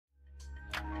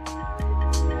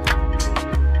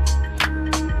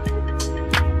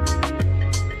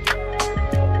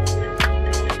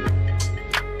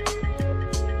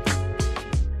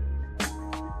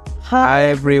Hi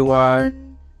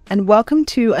everyone, and welcome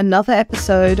to another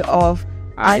episode of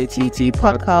ITT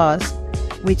Podcast,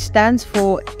 which stands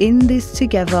for In This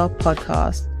Together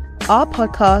Podcast. Our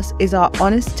podcast is our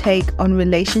honest take on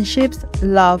relationships,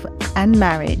 love, and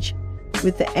marriage,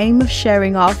 with the aim of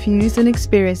sharing our views and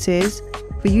experiences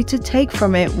for you to take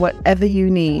from it whatever you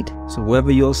need. So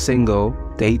whether you're single,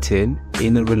 dating,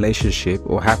 in a relationship,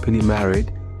 or happily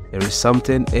married, there is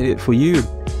something in it for you.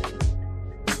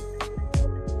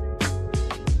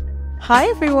 Hi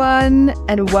everyone,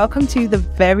 and welcome to the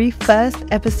very first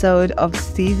episode of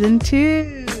season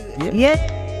 2.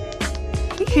 Yay!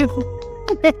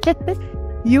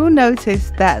 You'll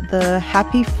notice that the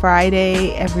Happy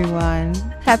Friday everyone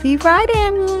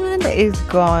is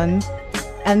gone.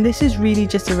 And this is really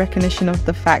just a recognition of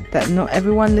the fact that not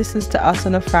everyone listens to us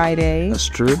on a Friday. That's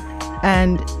true.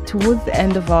 And towards the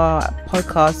end of our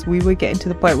podcast, we were getting to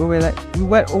the point where we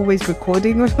weren't always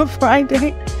recording on a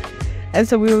Friday. And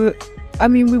so we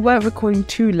weren't recording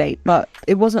too late, but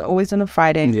it wasn't always on a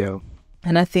Friday. Yeah.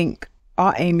 And I think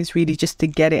our aim is really just to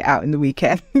get it out in the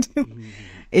weekend.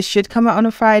 It should come out on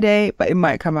a Friday, but it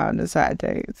might come out on a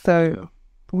Saturday. So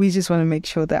we just want to make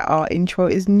sure that our intro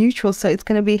is neutral. So it's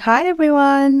going to be, hi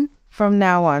everyone, from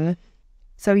now on.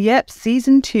 So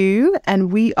season 2,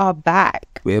 and we are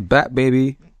back. We're back,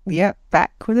 baby. Yep,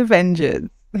 back with a vengeance.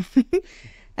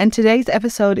 And today's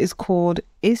episode is called,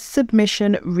 Is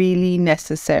Submission Really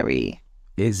Necessary?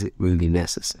 Is it really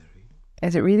necessary?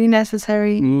 Is it really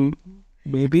necessary?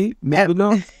 Maybe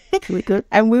not.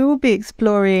 And we will be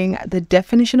exploring the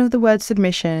definition of the word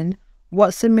submission,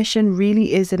 what submission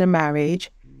really is in a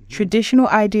marriage, traditional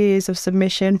ideas of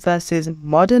submission versus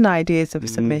modern ideas of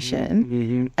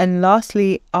submission, and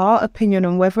lastly, our opinion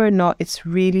on whether or not it's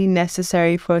really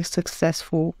necessary for a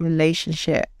successful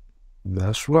relationship.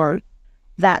 That's right.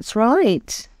 That's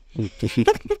right.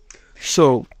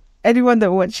 So, anyone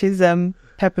that watches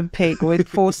Peppa Pig or is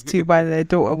forced to by their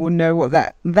daughter will know what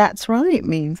that's right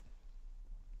means.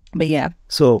 But yeah.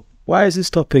 So, why is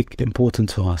this topic important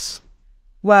to us?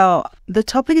 Well, the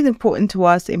topic is important to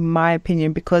us, in my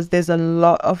opinion, because there's a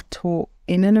lot of talk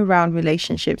in and around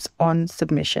relationships on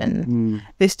submission.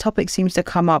 This topic seems to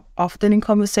come up often in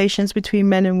conversations between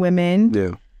men and women.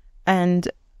 Yeah. And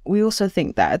we also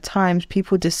think that at times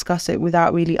people discuss it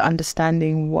without really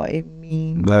understanding what it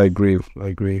means. I agree.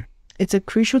 It's a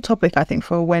crucial topic, I think,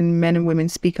 for when men and women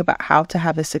speak about how to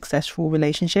have a successful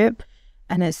relationship.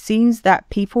 And it seems that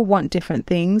people want different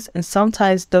things, and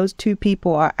sometimes those two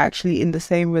people are actually in the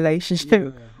same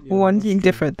relationship, wanting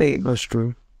different things. That's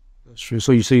true.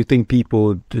 So you think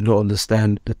people do not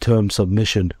understand the term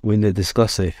submission when they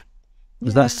discuss it?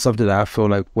 Because that's something that I feel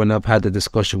like when I've had a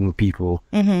discussion with people,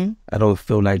 I don't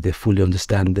feel like they fully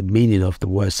understand the meaning of the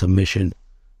word submission,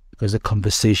 because the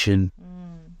conversation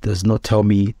does not tell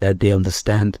me that they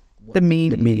understand the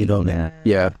meaning of it.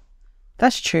 Yeah.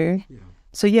 That's true. Yeah.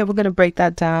 So we're going to break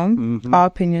that down, our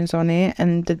opinions on it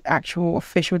and the actual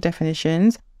official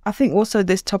definitions. I think also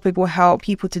this topic will help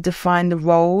people to define the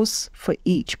roles for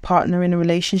each partner in a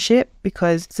relationship,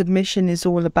 because submission is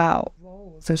all about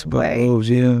roles. It's about roles,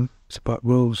 yeah. It's about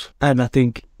roles. And I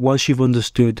think once you've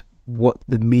understood what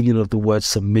the meaning of the word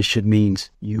submission means,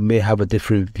 you may have a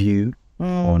different view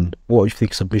on what you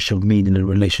think submission means in a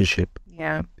relationship.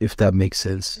 Yeah. If that makes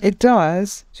sense. It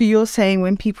does. So you're saying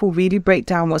when people really break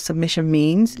down what submission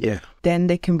means, then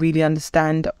they can really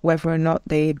understand whether or not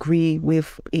they agree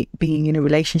with it being in a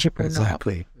relationship or not.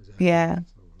 Exactly. Yeah.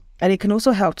 And it can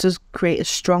also help to create a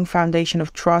strong foundation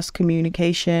of trust,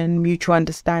 communication, mutual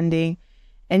understanding,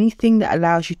 anything that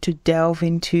allows you to delve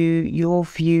into your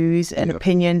views and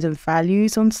opinions and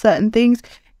values on certain things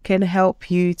can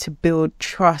help you to build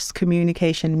trust,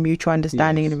 communication, mutual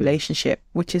understanding in a relationship,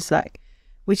 which is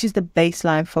the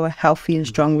baseline for a healthy and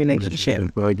strong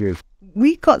relationship. I agree.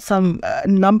 We got a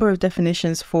number of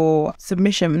definitions for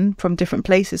submission from different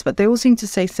places, but they all seem to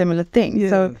say similar things. Yeah.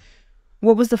 So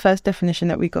what was the first definition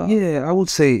that we got? Yeah, I would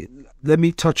say, let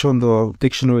me touch on the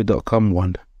dictionary.com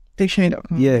one.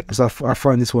 Dictionary.com. Yeah, because I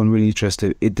find this one really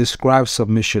interesting. It describes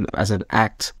submission as an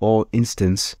act or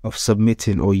instance of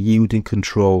submitting or yielding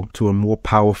control to a more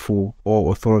powerful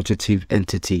or authoritative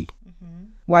entity.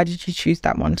 Why did you choose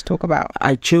that one to talk about?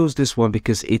 I chose this one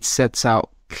because it sets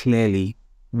out clearly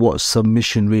what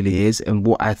submission really is and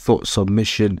what I thought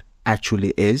submission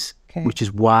actually is, which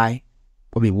is why,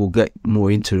 we'll get more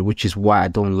into it, which is why I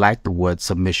don't like the word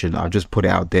submission. I'll just put it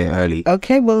out there early.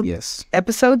 Okay, well, yes.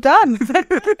 Episode done.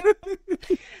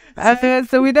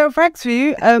 So we don't practice for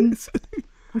you.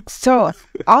 So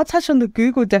I'll touch on the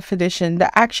Google definition: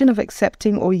 the action of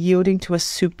accepting or yielding to a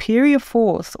superior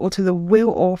force or to the will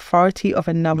or authority of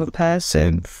another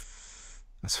person.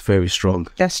 That's very strong.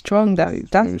 That's strong, though.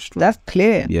 That's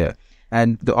clear. Yeah.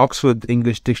 And the Oxford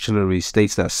English Dictionary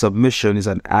states that submission is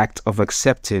an act of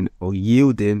accepting or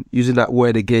yielding, using that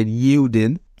word again,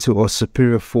 yielding to a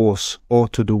superior force or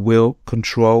to the will,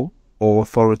 control, or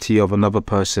authority of another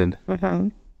person. Mm-hmm.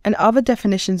 And other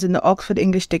definitions in the Oxford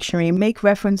English Dictionary make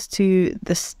reference to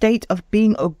the state of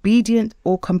being obedient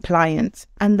or compliant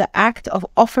and the act of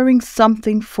offering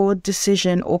something for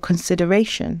decision or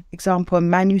consideration. Example, a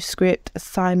manuscript,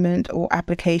 assignment, or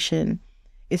application.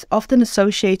 It's often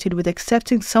associated with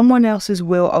accepting someone else's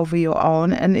will over your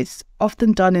own, and it's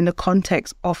often done in the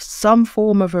context of some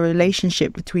form of a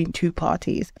relationship between two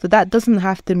parties. So that doesn't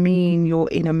have to mean you're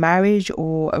in a marriage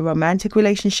or a romantic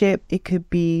relationship. It could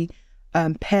be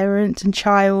parent and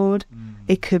child.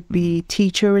 It could be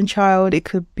teacher and child. It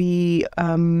could be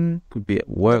at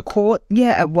work. Court.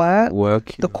 Yeah, at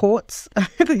work. The courts.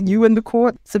 You and the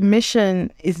court. Submission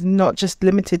is not just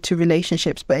limited to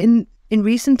relationships, but in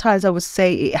recent times, I would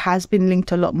say it has been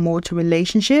linked a lot more to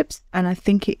relationships. And I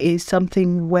think it is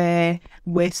something where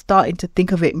we're starting to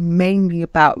think of it mainly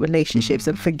about relationships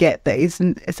and forget that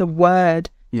it's a word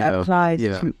that applies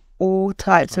to all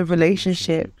types of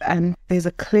relationship. And there's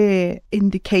a clear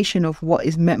indication of what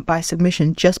is meant by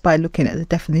submission just by looking at the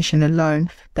definition alone,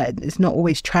 that it's not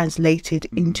always translated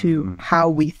into how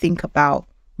we think about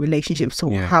relationships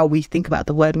or how we think about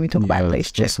the word when we talk about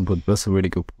relationships. That's a really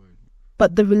good point.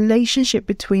 But the relationship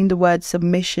between the word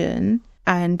submission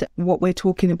and what we're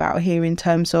talking about here in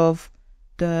terms of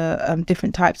the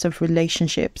different types of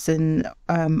relationships and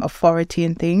authority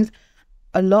and things,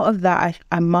 a lot of that,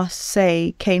 I must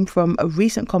say, came from a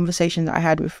recent conversation that I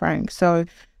had with Frank. So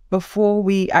before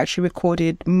we actually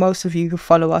recorded, most of you who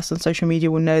follow us on social media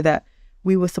will know that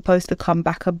we were supposed to come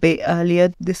back a bit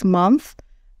earlier this month.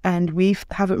 And we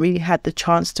haven't really had the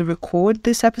chance to record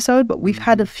this episode, but we've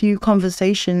had a few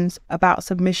conversations about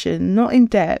submission, not in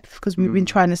depth, because we've been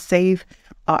trying to save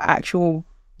our actual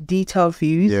detailed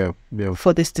views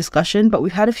for this discussion. But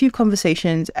we've had a few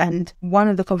conversations, and one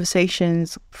of the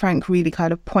conversations, Frank really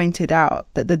kind of pointed out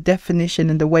that the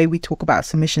definition and the way we talk about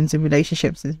submissions in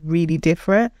relationships is really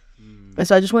different. And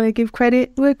so I just want to give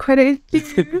credit where credit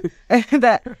is due.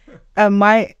 That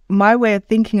my way of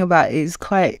thinking about it is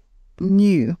quite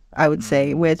new, I would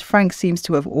say, whereas Frank seems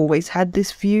to have always had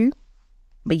this view.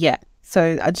 But yeah,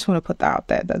 so I just want to put that out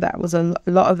there, that was a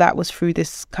lot of that was through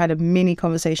this kind of mini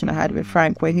conversation I had with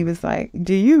Frank, where he was like,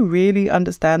 do you really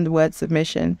understand the word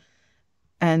submission?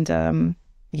 And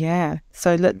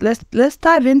so let's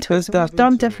dive into it. Stuff.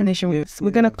 Done definition. We're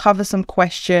going to cover some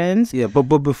questions. Yeah, but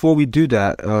before we do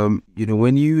that,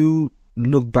 when you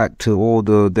look back to all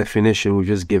the definition we've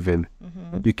just given,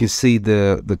 you can see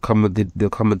the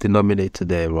common denominator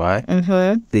there, right?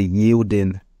 The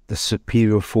yielding, the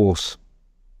superior force,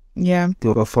 the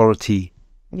authority.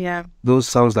 Yeah, those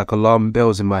sounds like alarm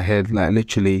bells in my head. Like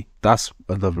literally, that's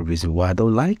another reason why I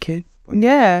don't like it.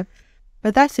 Yeah,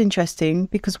 but that's interesting,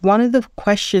 because one of the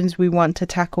questions we want to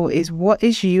tackle is, what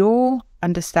is your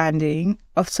understanding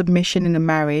of submission in a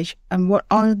marriage, and what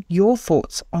are your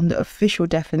thoughts on the official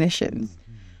definitions?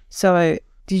 So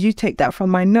did you take that from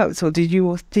my notes, or did you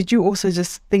also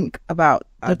just think about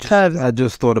the terms? I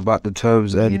just thought about the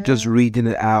terms, and just reading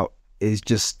it out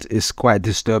is quite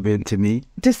disturbing to me.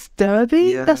 Disturbing?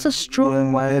 Yeah. That's a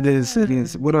strong word. It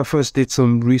is. When I first did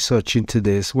some research into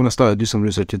this,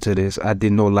 I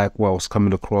did not like what I was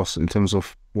coming across in terms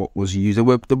of what was used. There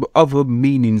were other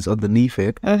meanings underneath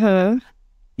it.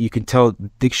 You can tell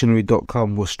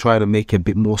dictionary.com was trying to make it a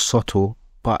bit more subtle,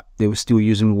 but they were still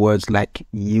using words like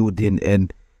yielding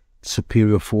and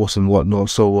superior force and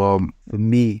whatnot. So for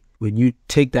me, when you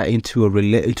take that into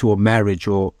a marriage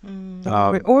or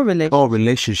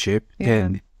relationship,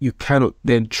 then you cannot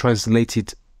then translate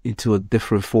it into a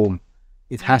different form.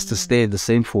 It has to stay in the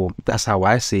same form. That's how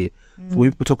I see it.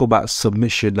 When people talk about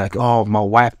submission, like, oh, my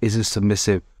wife isn't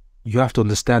submissive, you have to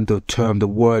understand the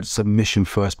word submission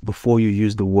first before you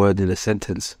use the word in a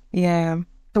sentence. Yeah.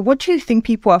 So what do you think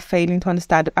people are failing to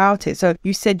understand about it? So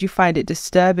you said you find it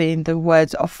disturbing, the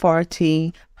words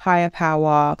authority, higher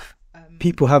power.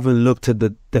 People haven't looked at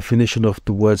the definition of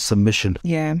the word submission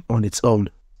on its own.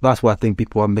 That's why I think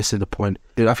people are missing the point.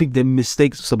 I think they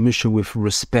mistake submission with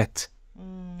respect.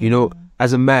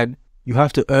 As a man, you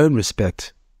have to earn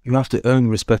respect. You have to earn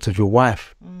respect of your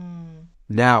wife.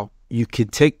 Now, you can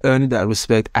take earning that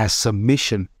respect as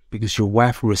submission because your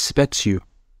wife respects you.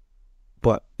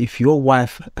 But if your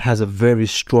wife has a very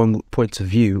strong point of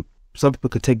view, some people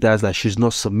could take that as like she's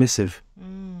not submissive.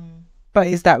 But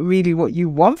is that really what you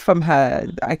want from her,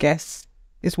 I guess,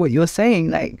 is what you're saying?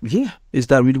 Like, yeah. Is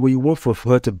that really what you want for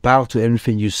her to bow to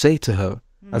everything you say to her?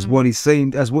 As what he's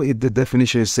saying, the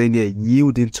definition is saying,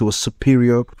 yielding to a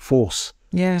superior force.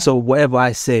 Yeah. So whatever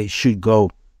I say should go.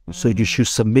 So you should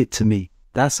submit to me.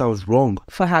 That sounds wrong.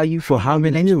 For how you For how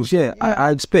many years? Yeah.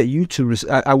 I expect you to,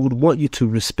 I would want you to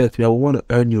respect me. I would want to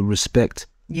earn your respect.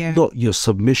 Yeah. Not your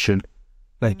submission.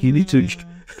 Like you need to,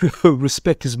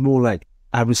 respect is more like,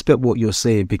 I respect what you're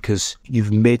saying because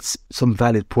you've made some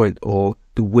valid point, or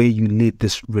the way you lead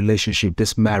this relationship,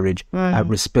 this marriage. I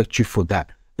respect you for that.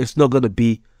 It's not going to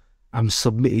be, I'm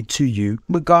submitting to you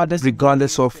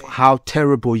regardless of how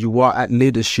terrible you are at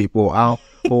leadership, or how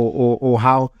or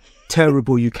how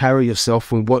terrible you carry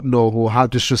yourself and whatnot, or how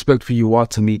disrespectful you are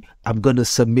to me. I'm going to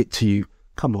submit to you.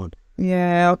 Come on.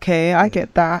 Yeah, okay, I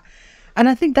get that. And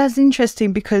I think that's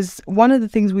interesting because one of the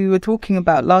things we were talking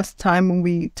about last time when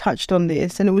we touched on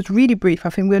this, and it was really brief, I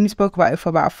think we only spoke about it for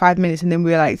about 5 minutes, and then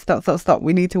we were like, stop,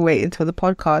 we need to wait until the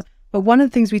podcast. But one of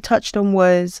the things we touched on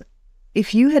was,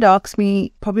 if you had asked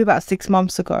me probably about 6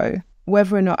 months ago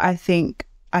whether or not I think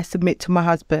I submit to my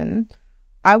husband,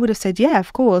 I would have said, yeah,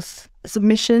 of course.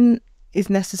 Submission is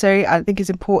necessary. I think it's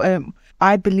important.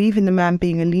 I believe in the man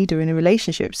being a leader in a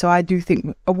relationship. So I do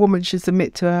think a woman should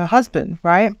submit to her husband,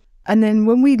 right? And then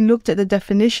when we looked at the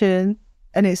definition,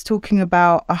 and it's talking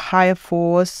about a higher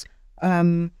force,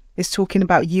 it's talking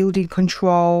about yielding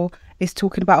control, it's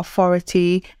talking about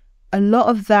authority, a lot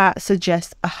of that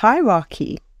suggests a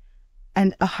hierarchy.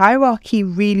 And a hierarchy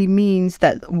really means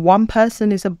that one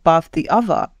person is above the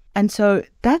other. And so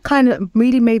that kind of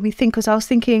really made me think, because I was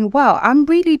thinking, wow, I'm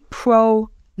really pro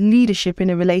leadership in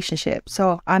a relationship.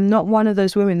 So I'm not one of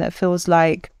those women that feels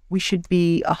like we should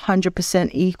be 100%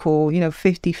 equal,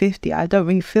 50-50. I don't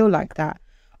really feel like that.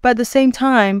 But at the same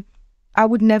time, I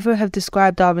would never have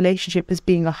described our relationship as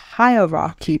being a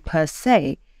hierarchy per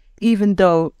se, even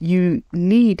though you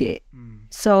need it.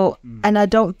 So, and I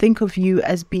don't think of you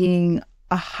as being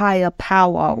a higher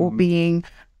power or being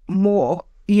more,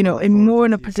 in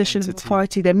a position of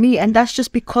authority than me. And that's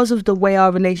just because of the way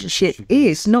our relationship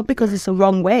is, not because it's a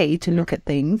wrong way to look at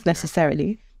things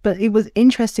necessarily. But it was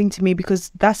interesting to me because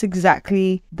that's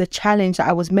exactly the challenge that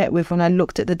I was met with when I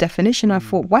looked at the definition. I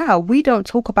thought, wow, we don't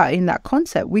talk about it in that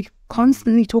concept. We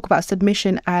constantly talk about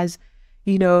submission as,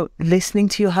 listening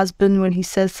to your husband when he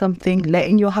says something,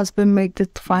 letting your husband make the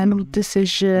final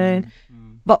decision.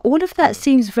 But all of that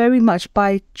seems very much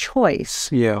by choice.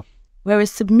 Yeah.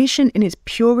 Whereas submission in its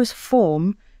purest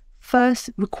form first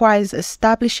requires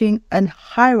establishing a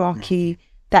hierarchy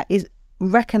that is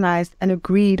recognized and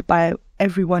agreed by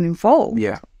everyone involved.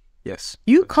 Yeah. Yes.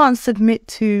 You can't submit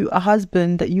to a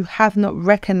husband that you have not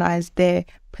recognized their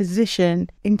position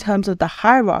in terms of the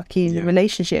hierarchy in the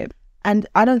relationship. And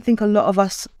I don't think a lot of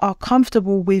us are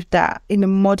comfortable with that in a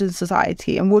modern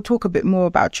society. And we'll talk a bit more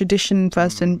about tradition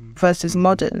versus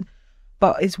modern.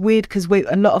 But it's weird because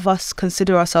a lot of us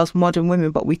consider ourselves modern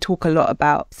women, but we talk a lot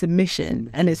about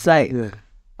submission. And it's like,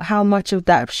 how much of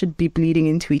that should be bleeding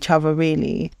into each other,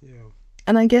 really? Yeah.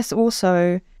 And I guess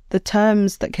also the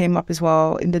terms that came up as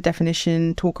well in the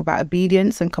definition talk about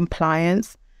obedience and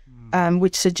compliance,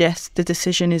 which suggests the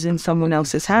decision is in someone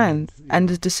else's hand. And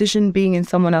the decision being in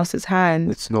someone else's hand,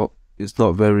 it's not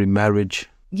very marriage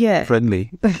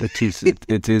friendly.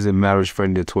 It is a marriage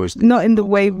friendly choice. Not in the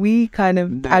way we kind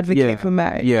of advocate for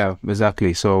marriage. Yeah,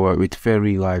 exactly. So it's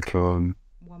very like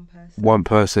one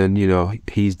person. He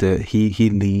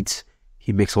leads.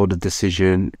 He makes all the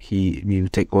decision. He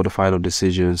take all the final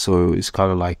decisions. So it's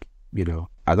kind of like,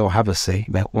 I don't have a say.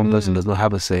 Like one person does not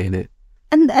have a say in it.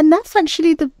 And that's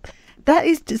actually that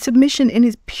is submission in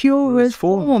its purest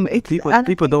form.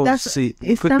 People don't see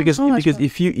because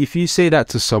if you say that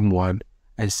to someone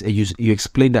and you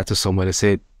explain that to someone and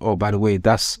say, oh, by the way,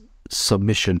 that's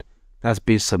submission. That's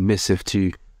being submissive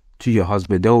to your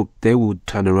husband. They will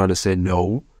turn around and say,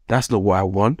 no, that's not what I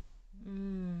want.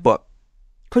 But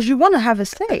because you want to have a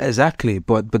say. Exactly,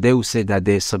 but they will say that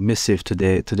they're submissive to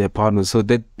their partner. So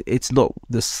that it's not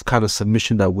this kind of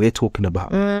submission that we're talking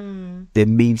about. They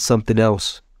mean something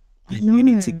else. You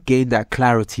need to gain that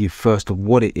clarity first of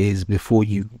what it is before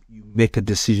you make a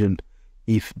decision.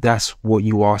 If that's what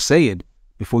you are saying,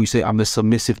 before you say I'm a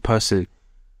submissive person,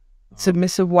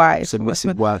 submissive wife,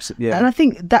 yeah. And I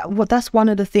think that's one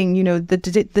of the things.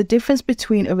 The difference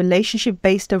between a relationship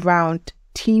based around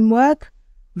teamwork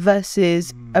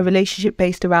versus a relationship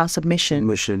based around submission.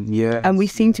 And we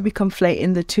seem to be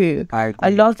conflating the two.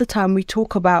 A lot of the time we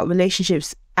talk about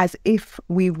relationships as if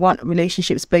we want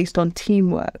relationships based on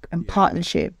teamwork and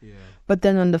partnership. But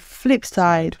then on the flip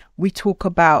side, we talk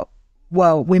about,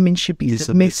 women should be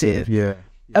submissive.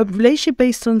 A relationship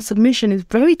based on submission is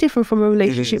very different from a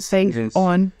relationship based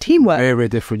on teamwork. Very, very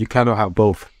different. You cannot have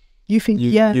both. You think,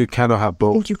 you cannot have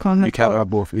both. I think you can't have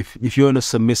both. If you're in a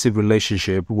submissive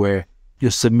relationship where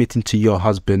you're submitting to your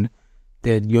husband,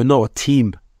 then you're not a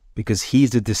team, because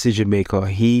he's the decision maker.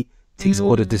 He takes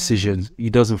all the decisions. He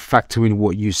doesn't factor in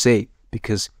what you say,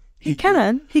 because he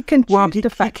can choose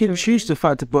the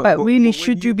factor. But really,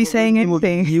 should you be saying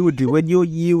anything? When you're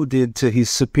yielding to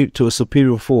a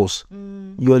superior force,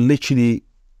 you're literally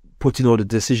putting all the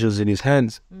decisions in his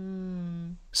hands.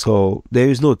 So there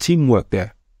is no teamwork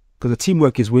there. Because the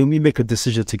teamwork is when we make a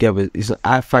decision together, is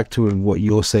I factor in what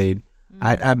you're saying.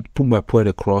 I put my point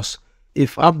across.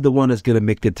 If I'm the one that's going to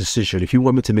make the decision, if you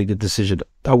want me to make the decision,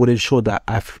 I would ensure that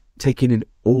I've taken in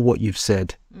all what you've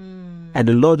said. And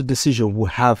a lot of the decision will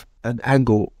have an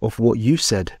angle of what you've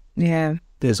said. Yeah.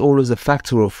 There's always a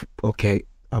factor of, okay,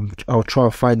 I'll try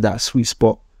to find that sweet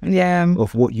spot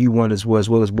of what you want as well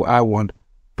as what I want.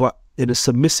 But in a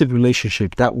submissive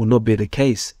relationship, that will not be the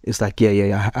case. It's like,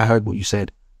 I heard what you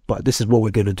said, but this is what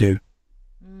we're going to do.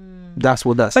 That's.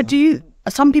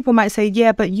 But some people might say,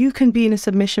 but you can be in a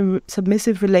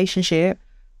submissive relationship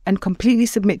and completely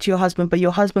submit to your husband, but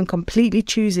your husband completely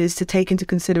chooses to take into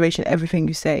consideration everything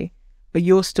you say, but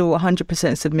you're still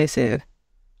 100% submissive.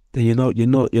 Then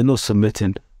you're not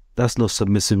submitting. That's not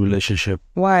submissive relationship.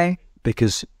 Why?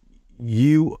 Because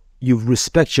you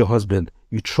respect your husband.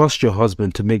 You trust your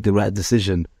husband to make the right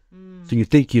decision. So you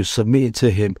think you're submitting to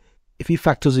him. If he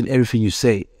factors in everything you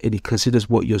say and he considers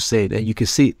what you're saying, and you can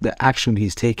see the action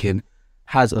he's taken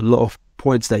has a lot of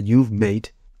points that you've made,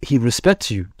 he respects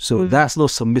you. So that's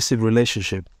not submissive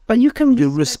relationship. But you can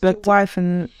respect your wife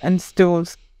and still,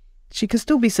 she can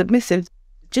still be submissive.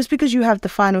 Just because you have the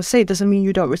final say doesn't mean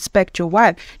you don't respect your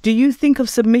wife. Do you think of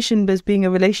submission as being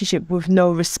a relationship with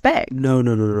no respect?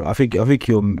 No. I think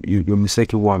you're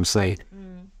mistaken what I'm saying.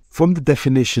 From the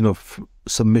definition of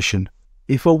submission,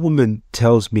 if a woman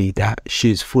tells me that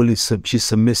she's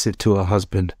submissive to her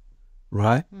husband,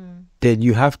 right? Then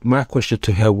my question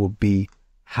to her will be,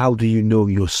 how do you know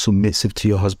you're submissive to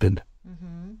your husband?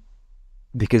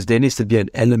 Because there needs to be an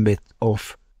element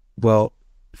of,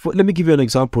 let me give you an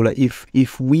example. Like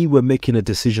if we were making a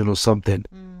decision or something,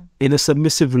 in a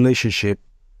submissive relationship,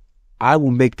 I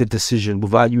will make the decision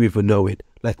without you even knowing.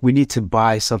 Like we need to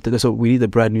buy something. So we need a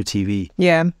brand new TV.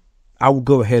 Yeah. I will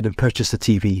go ahead and purchase the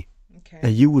TV. Okay.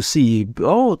 And you will see,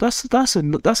 that's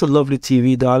a lovely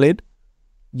TV, darling.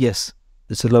 Yes,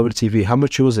 it's a lovely TV. How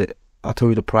much was it? I'll tell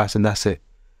you the price and that's it.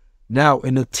 Now,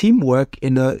 in a teamwork,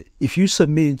 if you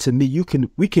submit to me,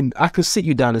 I can sit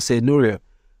you down and say, Nuria,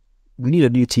 we need a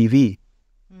new TV.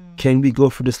 Can we go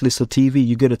through this list of TV?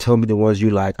 You're going to tell me the ones you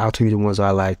like. I'll tell you the ones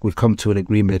I like. We've come to an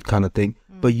agreement kind of thing.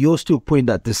 But you're still putting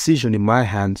that decision in my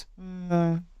hands.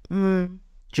 Do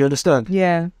you understand?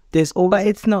 Yeah. But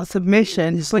it's not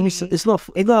submission. It's not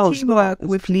teamwork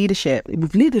with leadership.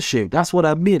 With leadership, that's what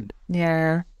I mean.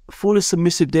 Yeah. Fully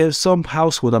submissive. There's some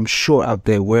household, I'm sure, out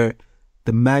there where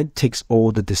the man takes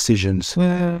all the decisions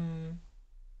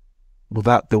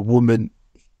without the woman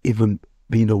even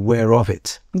being aware of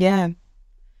it. Yeah.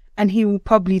 And he will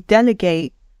probably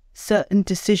delegate certain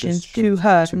decisions to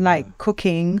her, like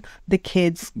cooking, the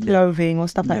kids, clothing, or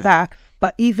stuff like that.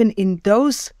 But even in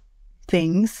those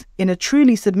things, in a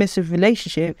truly submissive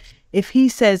relationship, if he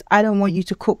says, I don't want you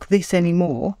to cook this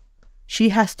anymore, she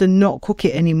has to not cook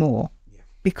it anymore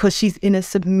because she's in a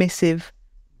submissive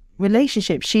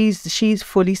relationship. She's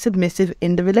fully submissive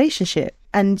in the relationship.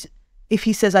 And if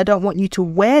he says, I don't want you to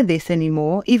wear this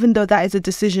anymore, even though that is a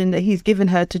decision that he's given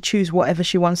her to choose whatever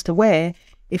she wants to wear,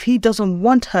 if he doesn't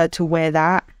want her to wear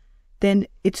that, then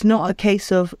it's not a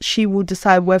case of she will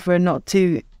decide whether or not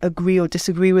to agree or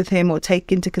disagree with him or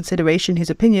take into consideration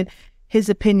his opinion. His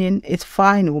opinion is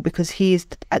final because he is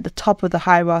at the top of the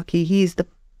hierarchy. He is the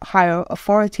higher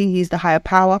authority. He is the higher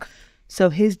power. So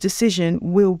his decision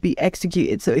will be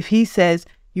executed. So if he says,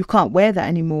 you can't wear that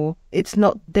anymore,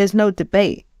 there's no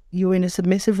debate. You're in a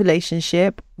submissive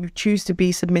relationship. You choose to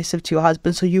be submissive to your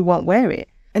husband, so you won't wear it.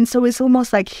 And so it's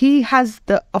almost like he has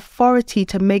the authority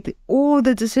to make all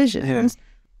the decisions,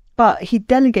 but he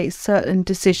delegates certain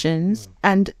decisions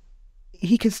and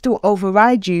he can still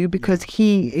override you because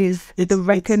he is the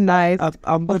recognized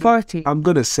authority. I'm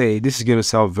going to say, this is going to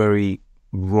sound very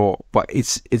raw, but it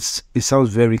sounds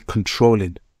very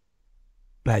controlling.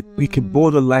 Like we can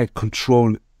borderline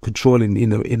controlling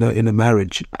in a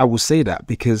marriage. I will say that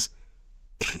because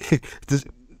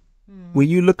when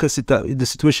you look at the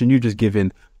situation you just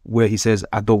given, where he says,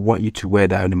 I don't want you to wear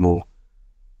that anymore,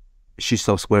 she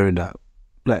stops wearing that.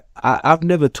 Like I've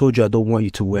never told you I don't want you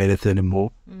to wear that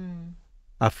anymore.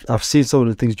 I've seen some of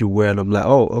the things you wear and I'm like,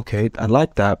 oh, okay, I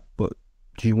like that, but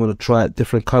do you want to try a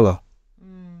different color?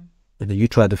 and then you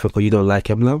try the color you don't like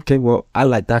it. I'm like, okay, well, I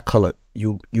like that color.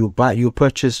 You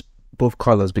purchase both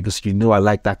colors because you know I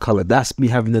like that color. That's me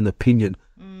having an opinion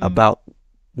about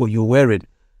what you're wearing.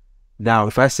 Now,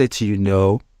 if I say to you,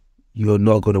 no, you're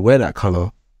not going to wear that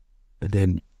color, and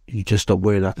then you just stop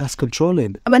wearing that, that's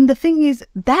controlling. And the thing is,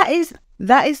 that is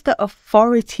the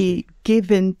authority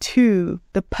given to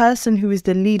the person who is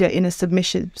the leader in a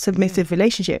submissive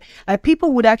relationship.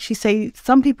 People would actually say,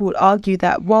 some people would argue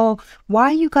that, well, why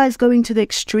are you guys going to the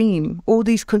extreme? All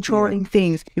these controlling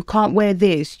things. You can't wear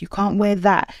this. You can't wear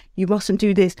that. You mustn't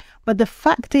do this. But the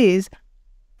fact is,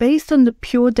 based on the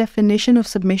pure definition of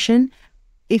submission,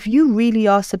 if you really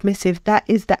are submissive, that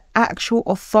is the actual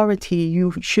authority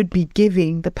you should be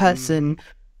giving the person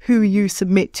who you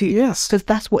submit to. Yes. Because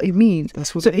that's what it means.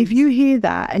 That's what so it means. If you hear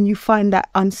that and you find that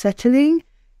unsettling,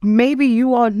 maybe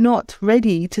you are not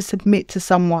ready to submit to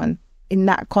someone in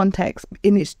that context,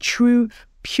 in its true,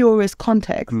 purest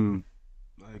context. I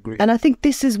agree. And I think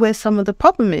this is where some of the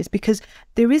problem is, because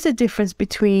there is a difference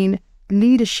between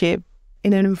leadership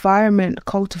in an environment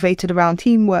cultivated around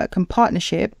teamwork and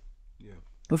partnership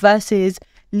versus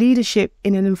leadership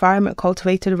in an environment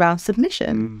cultivated around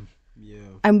submission.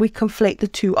 And we conflate the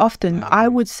two often. I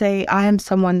would say I am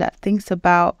someone that thinks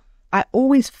about, I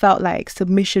always felt like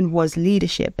submission was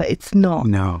leadership, but it's not.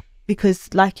 No.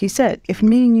 Because like you said, if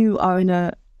me and you are in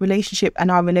a relationship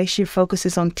and our relationship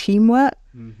focuses on teamwork,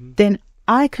 then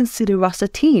I consider us a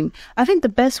team. I think the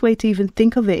best way to even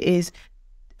think of it is,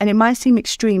 and it might seem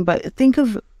extreme, but think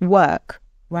of work,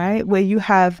 right? Where you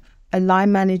have a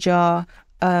line manager,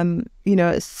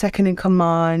 a second in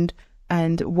command,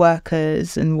 and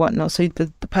workers and whatnot. So the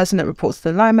person that reports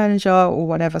to the line manager or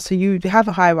whatever. So you have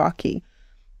a hierarchy.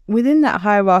 Within that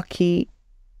hierarchy,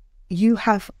 you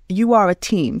are a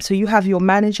team. So you have your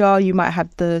manager, you might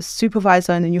have the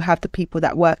supervisor, and then you have the people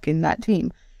that work in that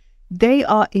team. They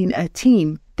are in a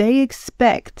team. They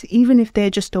expect, even if they're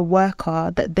just a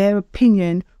worker, that their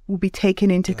opinion will be taken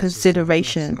into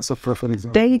consideration. That's a perfect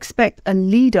example. They expect a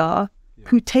leader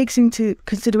who takes into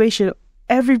consideration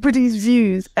everybody's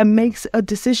views and makes a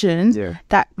decision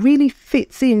that really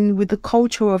fits in with the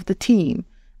culture of the team.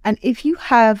 And if you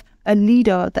have a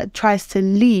leader that tries to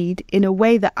lead in a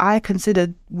way that I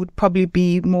consider would probably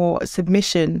be more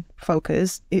submission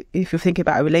focused, if you're thinking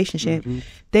about a relationship,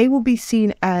 they will be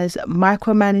seen as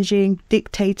micromanaging,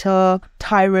 dictator,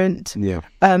 tyrant.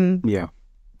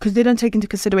 Because they don't take into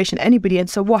consideration anybody. And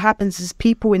so what happens is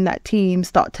people in that team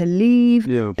start to leave.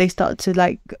 They start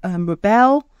to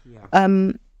rebel.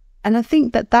 And I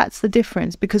think that that's the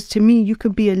difference, because to me, you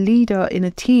could be a leader in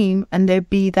a team and there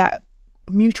be that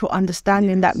mutual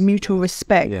understanding, that mutual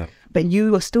respect, but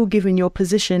you are still given your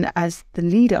position as the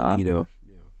leader.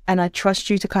 And I trust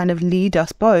you to kind of lead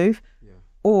us both,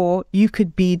 or you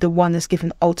could be the one that's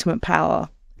given ultimate power.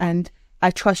 And I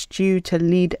trust you to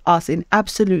lead us in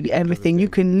absolutely everything. You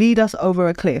can lead us over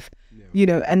a cliff,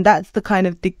 and that's the kind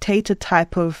of dictator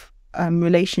type of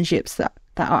relationships that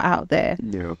are out there.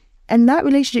 And that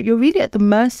relationship, you're really at the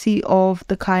mercy of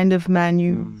the kind of man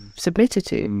you submitted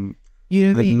to.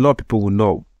 A lot of people will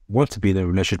not want to be in a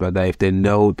relationship like that if they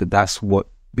know that that's what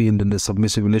being in a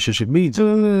submissive relationship means.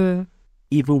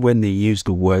 Even when they use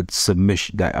the word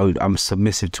submission, that I'm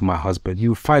submissive to my husband,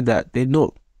 you find that they're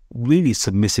not really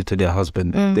submissive to their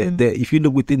husband. If you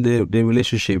look within their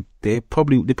relationship, they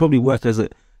probably work as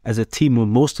a team on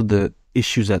most of the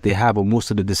issues that they have or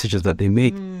most of the decisions that they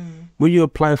make. When you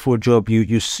apply for a job,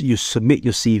 you submit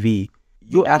your CV.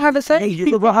 You don't have a say.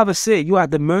 You don't have a say. You're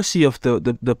at the mercy of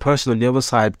the person on the other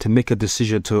side to make a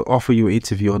decision to offer you an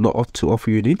interview or not to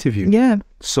offer you an interview.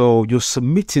 So you're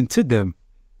submitting to them.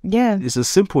 It's as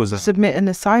simple as that. Submit an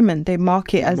assignment. They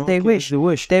mark it as they wish.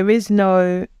 There is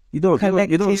no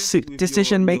collective sit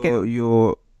decision making.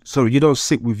 You don't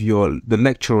sit with the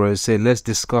lecturer and say, let's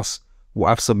discuss what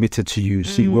I've submitted to you.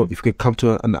 See if we can come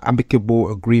to an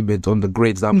amicable agreement on the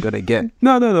grades that I'm going to get.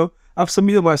 No. I've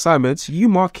submitted my assignments. You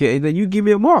mark it and then you give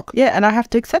me a mark. And I have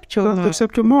to accept your mark. So,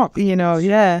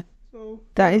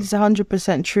 that is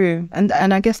 100% true. And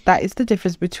I guess that is the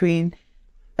difference between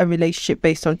a relationship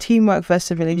based on teamwork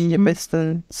versus a relationship based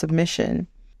on submission.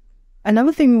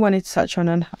 Another thing we wanted to touch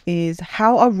on is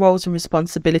how are roles and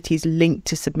responsibilities linked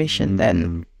to submission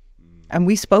then? And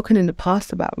we've spoken in the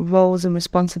past about roles and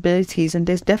responsibilities, and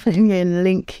there's definitely a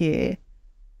link here.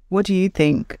 What do you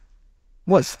think?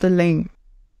 What's the link?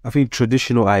 I think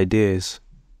traditional ideas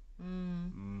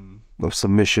of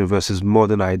submission versus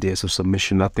modern ideas of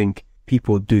submission, I think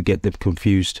people do get them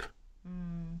confused.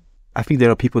 I think there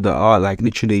are people that are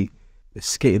literally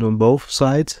skating on both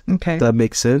sides. Okay. That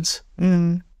makes sense.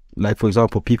 Like, for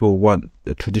example, people want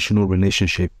a traditional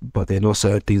relationship, but there are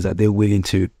also things that they're willing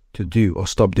to to do or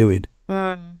stop doing.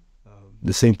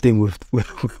 The same thing with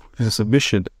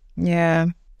submission. Yeah.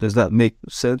 Does that make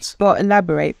sense? Well,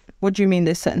 elaborate. What do you mean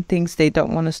there's certain things they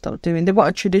don't want to stop doing? They want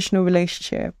a traditional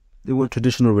relationship. They want a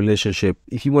traditional relationship.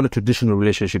 If you want a traditional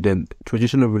relationship, then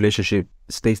traditional relationship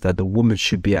states that the woman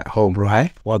should be at home,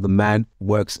 right? While the man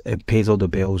works and pays all the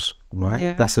bills, right?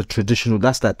 Yeah. That's a traditional,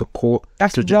 that's like the core.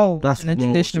 That's the role in a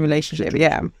traditional relationship,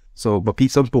 yeah. So, but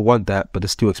some people want that, but they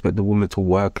still expect the woman to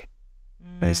work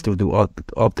and still do all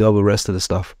the other rest of the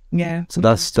stuff. Yeah. So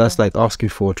that's like asking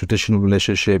for a traditional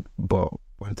relationship, but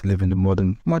want to live in the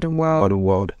modern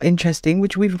world. Interesting,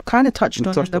 which we've kind of touched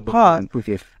on in the past.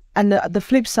 And the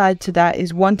flip side to that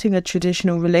is wanting a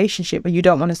traditional relationship, but you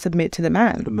don't want to submit to the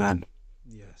man. The man,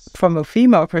 yes. From a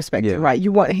female perspective, right?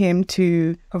 You want him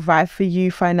to provide for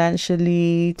you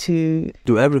financially, to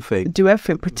do everything,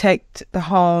 protect the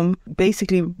home,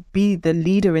 basically be the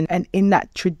leader and in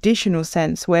that traditional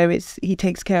sense where he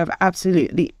takes care of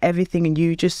absolutely everything and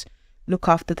you just look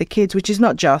after the kids, which is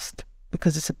not just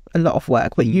because it's a lot of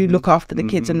work, but you look after the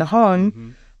kids in the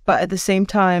home, but at the same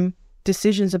time,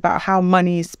 decisions about how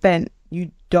money is spent,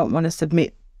 you don't want to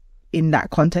submit in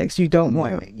that context. You don't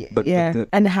want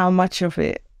and how much of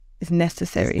it is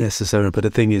necessary. It's necessary, but the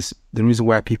thing is, the reason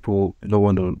why people don't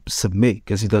want to submit,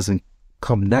 because it doesn't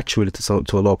come naturally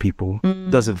to a lot of people.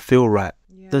 Doesn't feel right.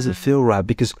 Doesn't feel right,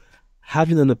 because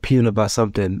having an opinion about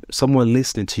something, someone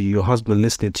listening to you, your husband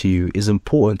listening to you, is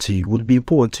important to you, would be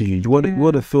important to you. You want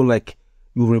to feel like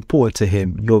you're important to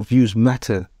him. Your views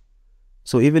matter.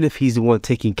 So even if he's the one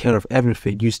taking care of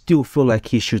everything, you still feel like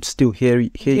he should still hear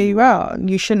you out.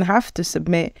 You shouldn't have to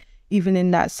submit even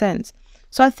in that sense.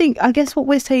 So I guess what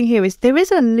we're saying here is there is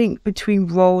a link between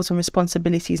roles and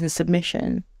responsibilities and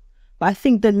submission. But I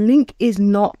think the link is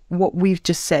not what we've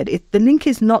just said. The link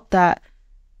is not that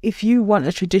if you want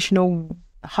a traditional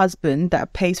husband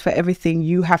that pays for everything,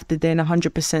 you have to then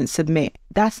 100% submit.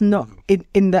 That's not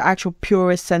in the actual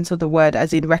purest sense of the word,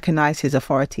 as in recognize his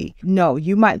authority. No,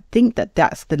 you might think that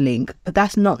that's the link, but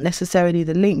that's not necessarily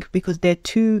the link, because they're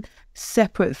two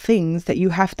separate things that you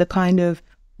have to kind of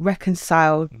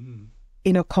reconcile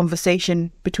in a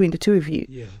conversation between the two of you.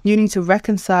 You need to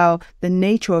reconcile the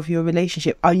nature of your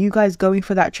relationship. Are you guys going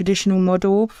for that traditional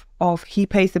model of he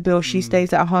pays the bill, she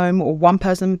stays at home, or one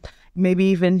person, maybe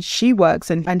even she works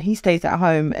and he stays at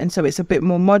home, and so it's a bit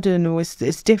more modern, or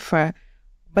it's different,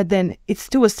 but then it's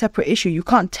still a separate issue. You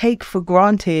can't take for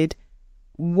granted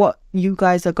what you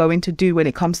guys are going to do when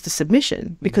it comes to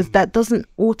submission, because that doesn't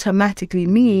automatically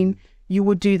mean you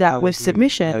would do that with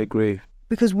submission. I agree.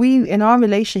 Because in our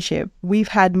relationship, we've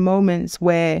had moments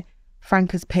where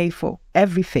Frank has paid for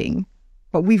everything,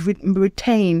 but we've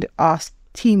retained our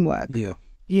teamwork. Yeah.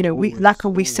 You know, like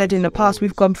we said in the past,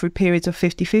 we've gone through periods of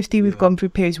 50-50. We've gone through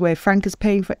periods where Frank is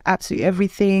paying for absolutely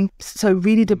everything. So it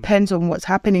really depends on what's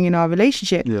happening in our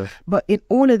relationship. Yeah. But in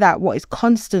all of that, what is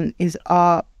constant is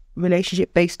our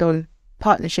relationship based on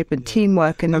partnership and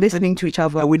teamwork and listening to each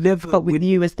other. But with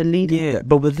you as the leader. Yeah,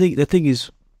 but the thing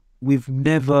is, we've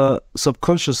never,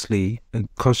 subconsciously and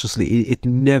consciously, it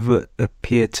never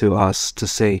appeared to us to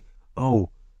say, oh,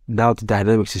 now the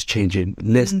dynamics is changing.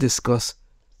 Let's discuss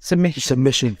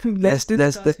submission.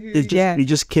 It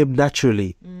just came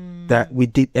naturally that we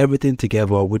did everything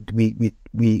together.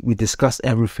 We discussed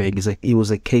everything. It's like it was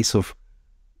a case of,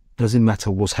 doesn't matter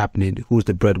what's happening, who's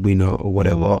the breadwinner or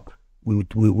whatever.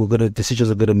 Decisions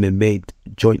are gonna be made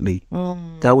jointly.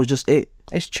 That was just it.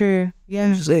 It's true. Yeah,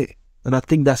 that's just it. And I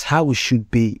think that's how it should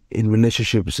be in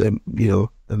relationships and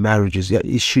marriages. Yeah,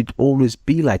 it should always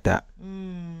be like that.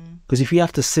 Because if you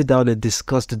have to sit down and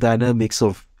discuss the dynamics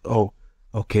of,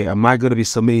 okay, am I going to be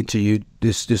submitting to you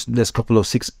this next couple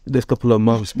of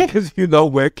months because you're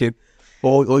not working,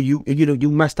 or you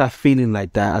must start feeling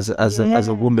like that as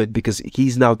a woman, because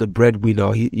he's now the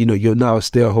breadwinner. You're now a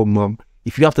stay-at-home mom.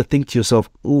 If you have to think to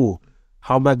yourself,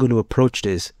 how am I going to approach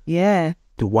this? Yeah.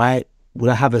 Would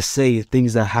I have a say in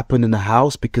things that happen in the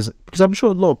house? Because I'm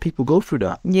sure a lot of people go through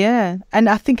that. Yeah, and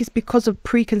I think it's because of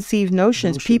preconceived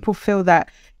notions. People feel that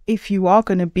if you are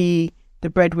going to be the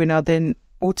breadwinner, then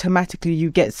automatically you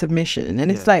get submission.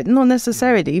 And it's like, not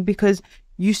necessarily, because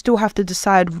you still have to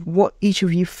decide what each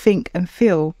of you think and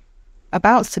feel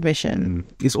about submission.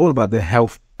 It's all about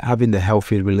having the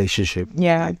healthy relationship.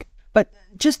 Yeah. But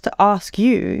just to ask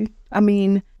you, I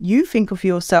mean, you think of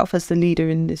yourself as the leader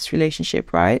in this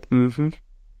relationship, right? Mm-hmm.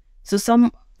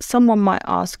 So someone might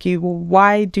ask you, well,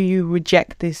 why do you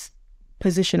reject this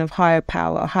position of higher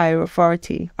power, higher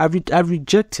authority? I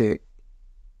reject it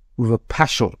with a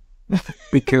passion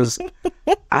because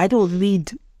I don't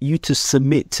need you to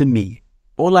submit to me.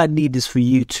 All I need is for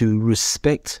you to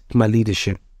respect my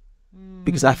leadership,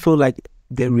 because I feel like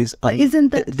there is isn't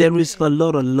that there is a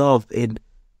lot of love in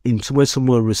when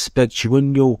someone respects you,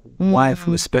 when your wife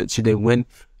respects you, then when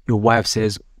your wife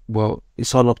says, well,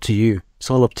 it's all up to you.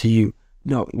 It's all up to you.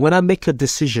 No, when I make a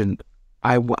decision,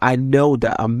 I know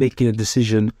that I'm making a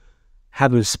decision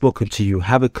having spoken to you,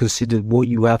 having considered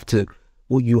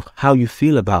how you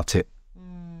feel about it.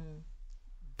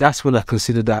 That's when I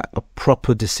consider that a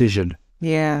proper decision.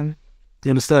 Yeah. Do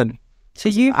you understand? So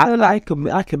you feel like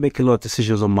I can make a lot of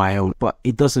decisions on my own, but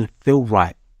it doesn't feel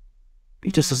right.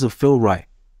 It just doesn't feel right.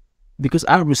 Because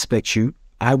I respect you,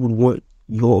 I would want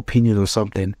your opinion on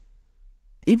something.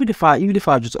 Even if I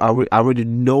already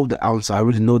know the answer, I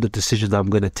already know the decision that I'm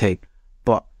going to take.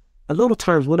 But a lot of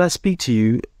times when I speak to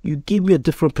you, you give me a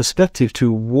different perspective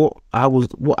to what I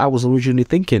was originally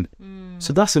thinking.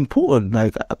 So that's important.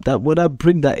 Like that, when I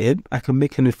bring that in, I can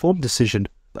make an informed decision.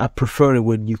 I prefer it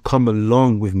when you come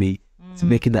along with me to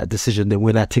making that decision than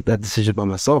when I take that decision by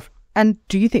myself. And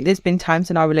do you think there's been times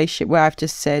in our relationship where I've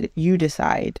just said, you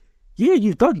decide? Yeah,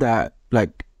 you've done that.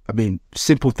 Like, I mean,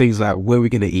 simple things like where we're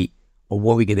going to eat or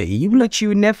what we're going to eat. You like,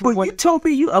 you never you told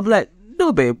me I'm like,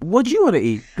 no, babe, what do you want to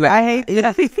eat? Like, I hate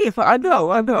it. I know.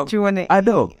 What do you want to eat? I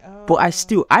know. But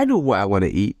I know what I want to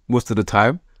eat most of the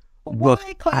time. But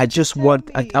I just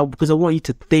want, because I want you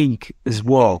to think as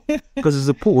well. Because it's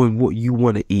important what you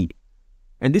want to eat.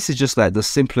 And this is just like the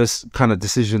simplest kind of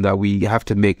decision that we have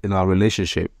to make in our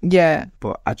relationship. Yeah.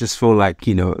 But I just feel like,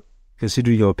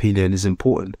 considering your opinion is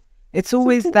important. It's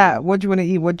always that, what do you want to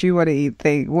eat? What do you want to eat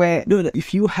thing? Where no,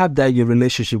 if you have that in your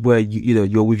relationship where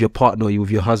you're with your partner, you're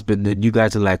with your husband, and you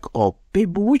guys are like, oh,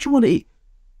 babe, but what do you want to eat?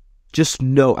 Just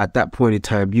know at that point in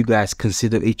time, you guys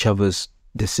consider each other's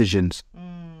decisions.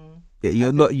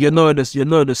 You're not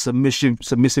in a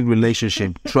submissive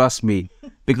relationship. Trust me,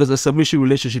 because a submissive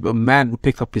relationship, a man will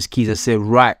pick up his keys and say,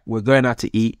 right, we're going out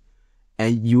to eat,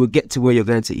 and you will get to where you're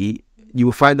going to eat. You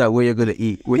will find out where you're going to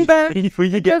eat. When you're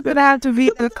going to have to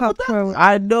be the cutthroat.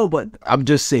 I know, but I'm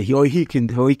just saying, or he can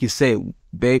say,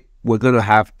 babe, we're going to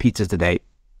have pizza today.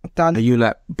 Done. And you're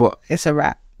like, but it's a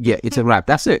wrap. Yeah, it's a wrap.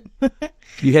 That's it.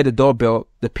 You hear the doorbell,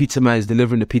 the pizza man is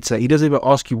delivering the pizza. He doesn't even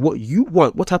ask you what you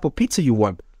want, what type of pizza you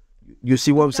want. You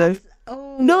see what I'm saying?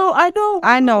 No, I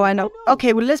know.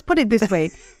 Okay, well, let's put it this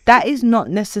way. That is not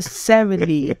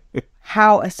necessarily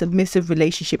how a submissive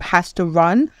relationship has to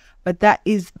run. But that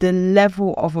is the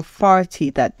level of authority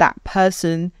that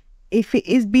person, if it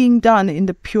is being done in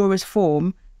the purest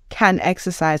form, can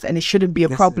exercise, and it shouldn't be a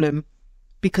problem,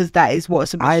 because that is what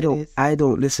submission is. I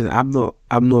don't listen. I'm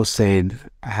not saying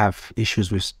I have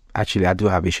issues with. Actually, I do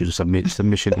have issues with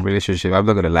submission in relationship. I'm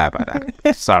not gonna lie about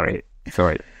that. Sorry.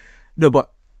 No,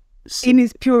 but in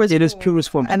its purest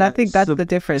form, and I think that's the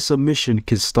difference. Submission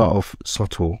can start off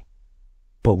subtle,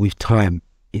 but with time,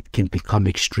 it can become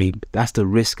extreme. That's the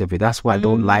risk of it. That's why I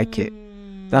don't like it.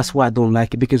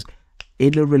 Because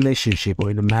in a relationship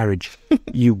or in a marriage,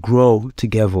 you grow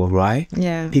together, right?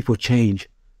 Yeah. People change.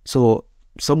 So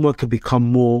someone could become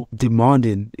more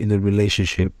demanding in a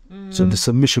relationship. So the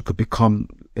submission could become,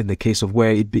 in the case of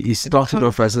where it started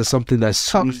off as something that's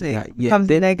toxic, becomes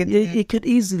negative. It could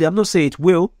easily, I'm not saying it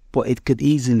will, but it could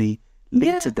easily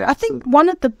lead to that. I think one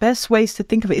of the best ways to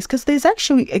think of it is because there's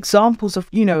actually examples of,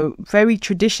 very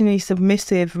traditionally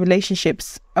submissive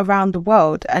relationships around the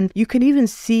world. And you can even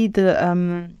see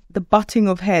the butting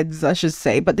of heads, I should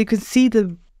say, but you can see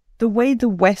the way the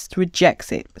West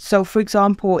rejects it. So, for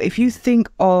example, if you think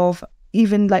of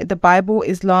even like the Bible,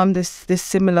 Islam, there's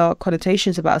similar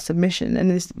connotations about submission, and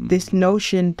this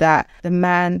notion that the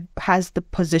man has the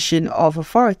position of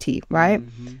authority, right?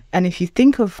 Mm-hmm. And if you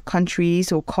think of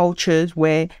countries or cultures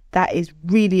where that is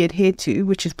really adhered to,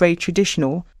 which is very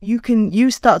traditional, you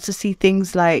start to see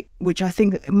things like, which I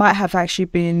think might have actually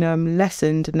been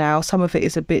lessened now. Some of it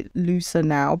is a bit looser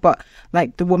now, but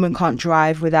like the woman can't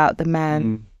drive without the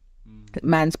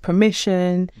man's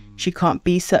permission. She can't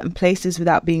be certain places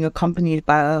without being accompanied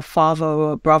by a father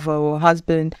or a brother or a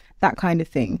husband, that kind of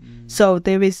thing. So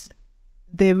there is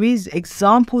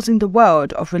examples in the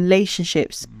world of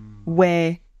relationships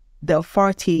where the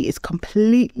authority is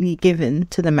completely given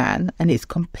to the man and it's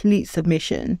complete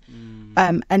submission.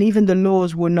 And even the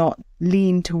laws will not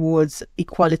lean towards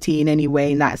equality in any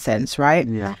way in that sense, right?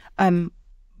 Yeah.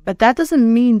 But that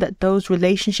doesn't mean that those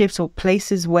relationships or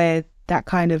places where that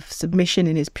kind of submission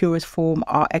in its purest form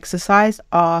are exercised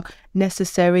are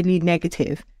necessarily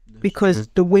negative, because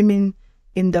the women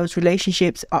in those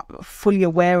relationships are fully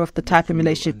aware of the type of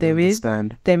relationship they're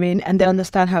in, and they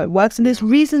understand how it works. And there's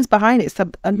reasons behind it. So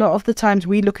a lot of the times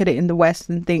we look at it in the West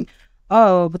and think,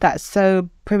 oh, but that's so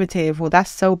primitive, or that's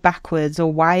so backwards,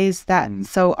 or why is that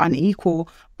so unequal?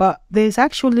 But there's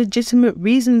actual legitimate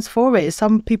reasons for it.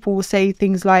 Some people will say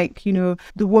things like, you know,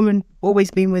 the woman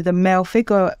always being with a male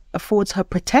figure affords her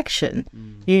protection.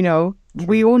 You know,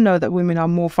 we all know that women are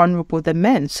more vulnerable than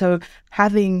men. So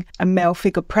having a male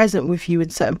figure present with you in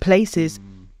certain places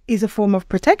is a form of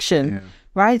protection,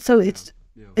 right? So it's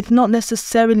not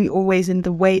necessarily always in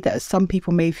the way that some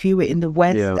people may view it in the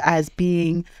West as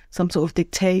being some sort of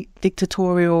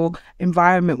dictatorial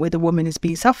environment where the woman is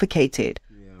being suffocated.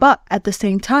 But at the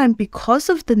same time, because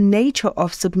of the nature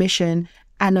of submission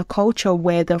and a culture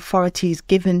where the authority is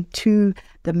given to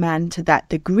the man to that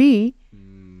degree,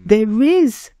 there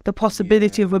is the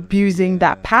possibility of abusing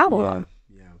that power.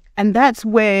 And that's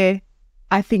where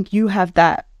I think you have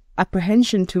that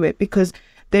apprehension to it, because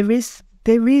there is,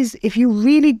 if you're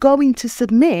really going to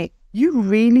submit, you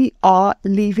really are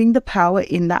leaving the power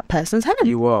in that person's hand.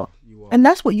 You are. And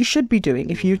that's what you should be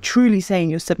doing if you're truly saying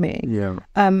you're submitting.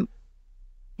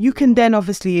 You can then,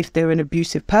 obviously, if they're an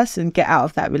abusive person, get out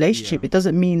of that relationship. It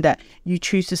doesn't mean that you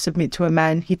choose to submit to a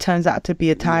man, he turns out to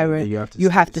be a tyrant, you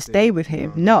have to stay with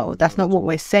him. No, that's not what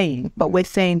we're saying. But we're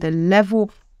saying the level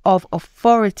of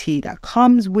authority that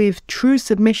comes with true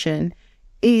submission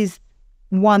is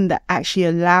one that actually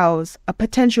allows a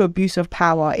potential abuse of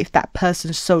power if that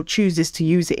person so chooses to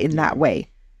use it in that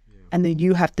way. And then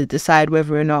you have to decide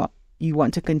whether or not you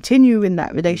want to continue in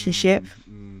that relationship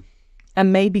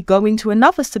and maybe go into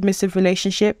another submissive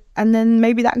relationship, and then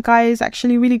maybe that guy is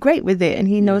actually really great with it and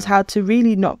he knows how to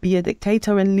really not be a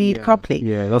dictator and lead properly.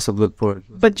 Yeah, that's a good point.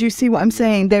 But do you see what I'm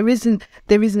saying? There is an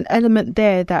element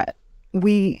there that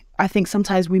I think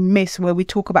sometimes we miss, where we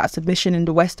talk about submission in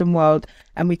the Western world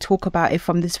and we talk about it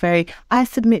from this very, I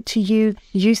submit to you,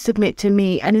 you submit to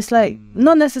me. And it's like,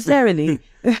 not necessarily.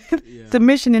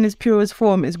 Submission in its purest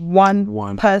form is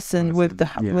one person with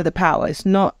the power. It's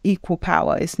not equal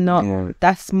power. It's not,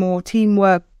 that's more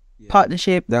teamwork,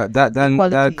 partnership. That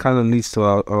kind of leads to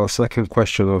our second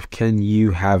question of, can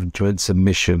you have joint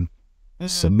submission,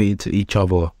 submit to each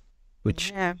other?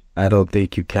 Which I don't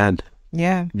think you can.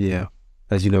 Yeah.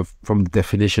 As you know, from the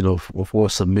definition of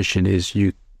what submission is,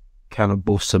 you cannot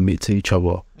both submit to each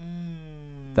other.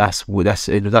 That's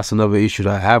another issue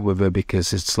that I have with it,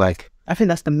 because it's like, I think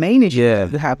that's the main issue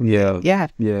that happens.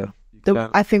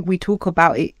 I think we talk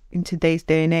about it in today's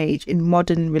day and age in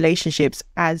modern relationships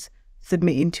as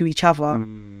submitting to each other,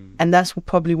 and that's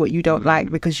probably what you don't like,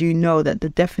 because you know that the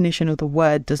definition of the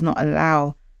word does not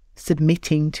allow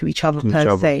submitting to each other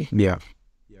per se.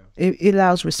 It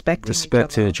allows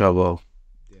respecting each other.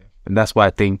 And that's why I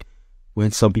think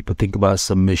when some people think about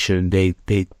submission, they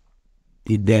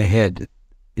in their head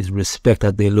is respect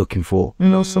that they're looking for.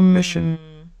 No submission.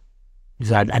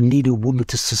 It's like, I need a woman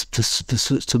to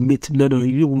submit. No, you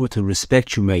need a woman to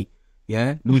respect you, mate.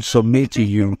 Yeah, to submit to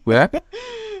you. Yeah,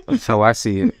 that's how I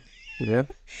see it. Yeah.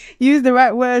 Use the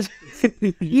right word.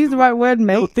 Use the right word,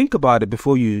 mate. Don't think about it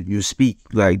before you speak.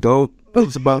 Like, don't.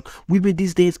 It's about women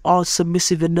these days are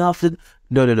submissive enough.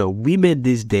 No. Women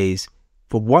these days,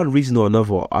 for one reason or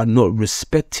another, are not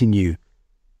respecting you.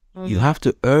 You have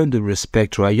to earn the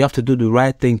respect, right? You have to do the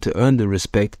right thing to earn the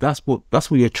respect. That's what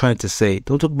you're trying to say.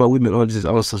 Don't talk about women. Oh, this is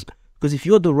also, because if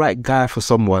you're the right guy for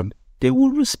someone, they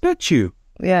will respect you.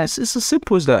 Yes, it's as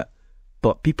simple as that.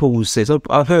 But people will say. So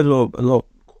I've heard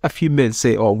a few men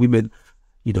say, "Oh, women,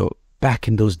 back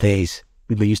in those days,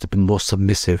 women used to be more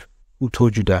submissive." Who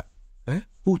told you that?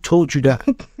 Who told you that?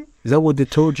 Is that what they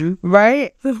told you?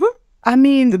 Right? I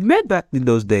mean, the men back in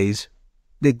those days,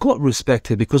 they got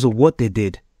respected because of what they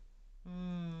did.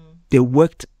 They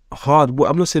worked hard.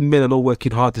 I'm not saying men are not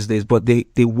working hard these days, but they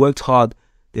worked hard.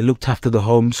 They looked after the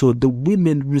home. So the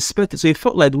women respected. So it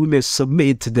felt like the women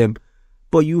submitted to them.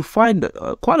 But you find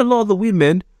that quite a lot of the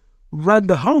women ran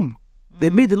the home. They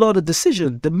made a lot of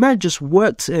decisions. The man just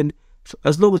worked, and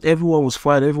as long as everyone was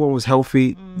fine, everyone was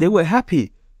healthy, they were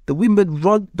happy. The women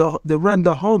ran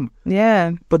the home.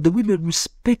 Yeah. But the women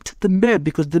respected the men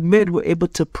because the men were able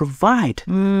to provide.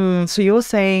 So you're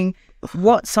saying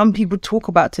what some people talk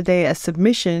about today as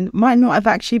submission might not have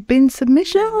actually been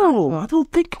submission? No, I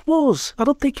don't think it was. I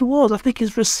think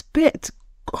it's respect.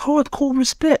 Hardcore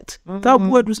respect. That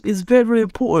word is very, very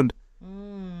important.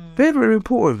 Very, very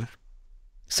important.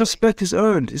 Respect is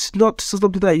earned. It's not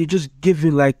something that you're just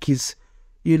giving like it's,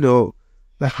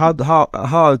 like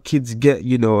how kids get,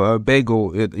 a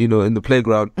bagel, in the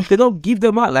playground. They don't give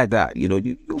them out like that.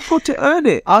 You got to earn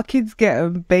it. Our kids get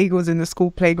bagels in the school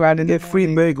playground and get free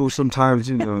bagels sometimes.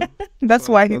 That's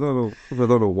why. I don't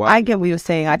know why. I get what you're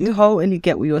saying. I totally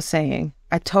get what you're saying.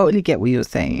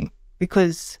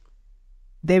 Because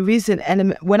there is an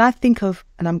element, when I think of,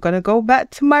 and I'm going to go back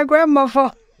to my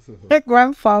grandmother, my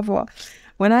grandfather,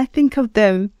 when I think of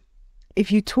them,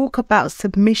 if you talk about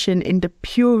submission in the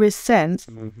purest sense,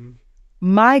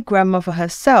 my grandmother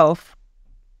herself,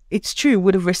 it's true,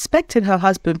 would have respected her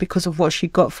husband because of what she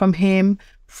got from him,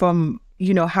 from,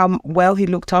 you know, how well he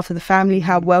looked after the family,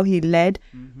 how well he led.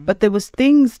 But there was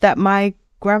things that my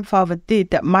grandfather did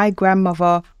that my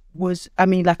grandmother was, I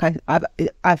mean, like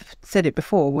I've said it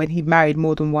before, when he married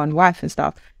more than one wife and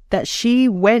stuff, that she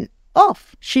went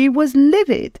off. She was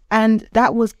livid. And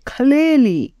that was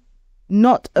clearly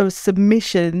not a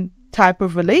submission type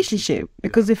of relationship,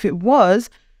 because if it was,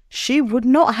 she would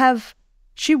not have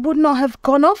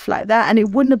gone off like that, and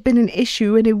it wouldn't have been an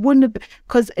issue, and it wouldn't have,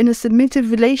 because in a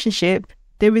submissive relationship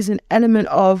there is an element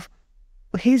of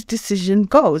his decision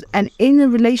goes. And in a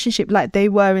relationship like they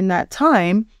were in that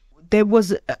time, there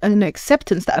was an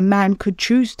acceptance that a man could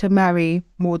choose to marry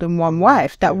more than one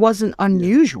wife. That wasn't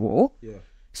unusual.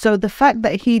 So the fact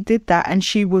that he did that and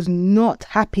she was not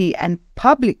happy and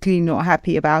publicly not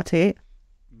happy about it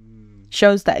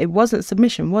shows that it wasn't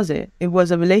submission, was it? It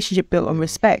was a relationship built on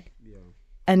respect.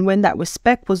 And when that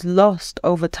respect was lost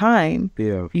over time,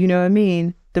 you know what I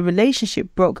mean, the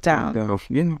relationship broke down.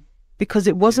 Because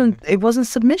it wasn't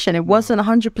submission. It wasn't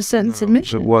 100%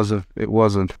 submission. It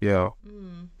wasn't.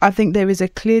 I think there is a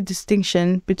clear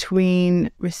distinction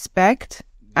between respect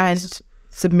and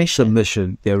submission.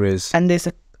 Submission, there is. And there's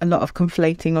a lot of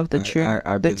conflating of the two.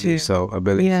 I believe so. I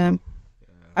believe so.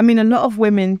 I mean, a lot of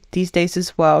women these days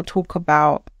as well talk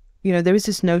about, you know, there is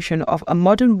this notion of a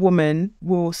modern woman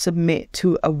will submit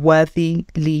to a worthy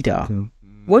leader.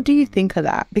 What do you think of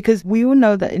that? Because we all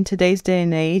know that in today's day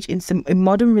and age, in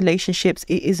modern relationships,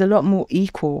 it is a lot more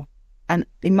equal. And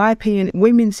in my opinion,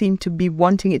 women seem to be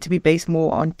wanting it to be based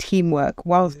more on teamwork,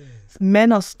 while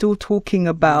men are still talking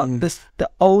about the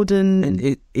olden.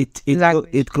 And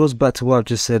it goes back to what I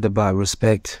just said about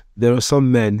respect. There are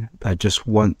some men that just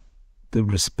want the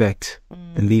respect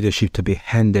and leadership to be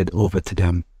handed over to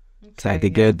them. It's like they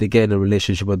get in a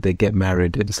relationship or they get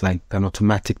married, and it's like an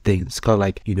automatic thing. It's kind of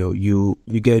like, you know, you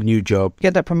get a new job,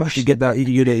 get that promotion. You get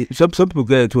that. Some people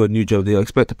get into a new job, they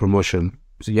expect a promotion,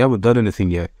 so you haven't done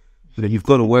anything yet. So you've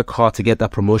got to work hard to get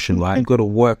that promotion, right? You've got to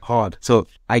work hard. So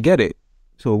I get it.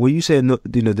 So when you say, you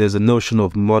know, there's a notion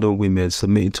of modern women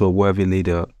submitting to a worthy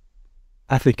leader,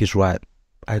 I think it's right.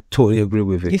 I totally agree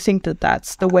with it. You think that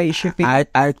that's the way it should be?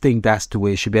 I think that's the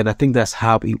way it should be, and I think that's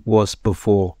how it was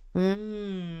before.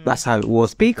 That's how it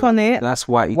was. Speak before. on it. That's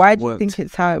why it Why worked. do you think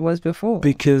it's how it was before?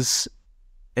 Because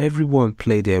everyone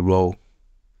played their role.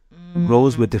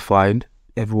 Roles were defined.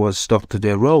 Everyone stuck to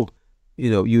their role. You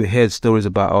know, you heard stories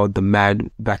about the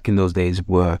man back in those days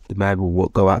where the man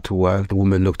would go out to work, the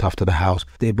woman looked after the house.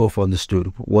 They both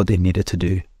understood what they needed to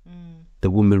do. The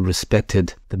woman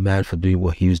respected the man for doing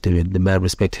what he was doing. The man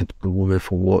respected the woman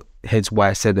for what. Hence why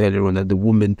I said earlier on that the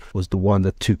woman was the one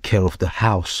that took care of the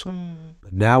house.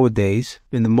 But nowadays,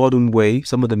 in the modern way,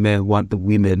 some of the men want the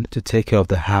women to take care of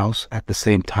the house at the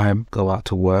same time, go out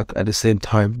to work, at the same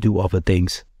time, do other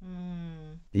things.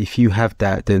 If you have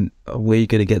that, then where are you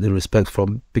going to get the respect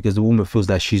from? Because the woman feels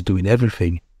that she's doing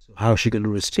everything. So how is she going to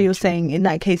respect So you're saying in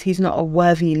that case, he's not a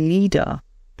worthy leader?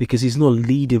 Because he's not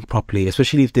leading properly,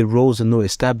 especially if the roles are not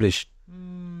established.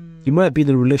 You might be in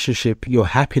a relationship, you're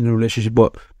happy in a relationship,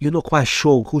 but you're not quite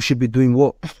sure who should be doing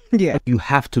what. You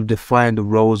have to define the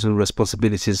roles and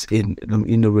responsibilities in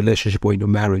a relationship or in a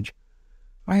marriage.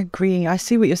 I agree. I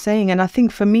see what you're saying. And I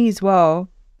think for me as well,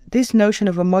 this notion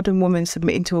of a modern woman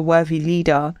submitting to a worthy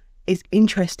leader is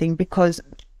interesting because,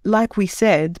 like we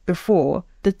said before,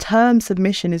 the term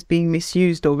submission is being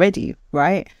misused already,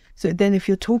 right? So then if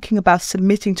you're talking about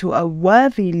submitting to a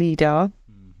worthy leader,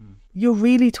 you're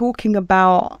really talking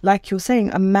about, like you're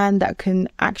saying, a man that can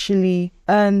actually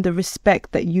earn the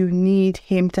respect that you need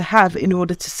him to have in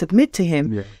order to submit to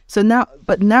him. So now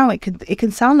it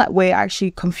can sound like we're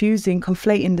actually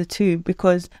conflating the two,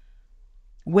 because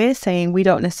we're saying we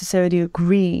don't necessarily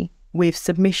agree with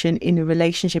submission in a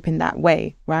relationship in that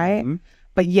way, right?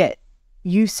 But yet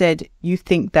you said you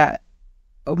think that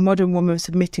a modern woman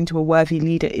submitting to a worthy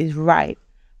leader is right.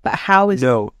 But how is...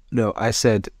 No, I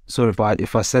said, sorry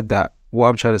if I said that, what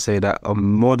I'm trying to say that a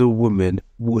modern woman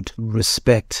would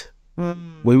respect.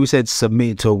 When we said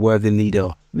submit to a worthy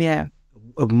leader,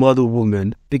 a modern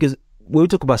woman, because when we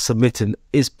talk about submitting,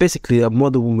 it's basically a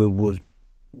modern woman would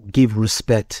give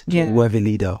respect to a worthy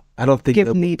leader. I don't think give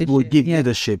leadership. Would give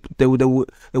leadership. They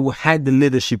will hand the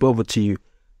leadership over to you.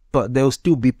 but they'll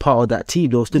still be part of that team.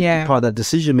 They'll still be part of that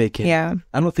decision making. Yeah.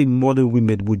 I don't think modern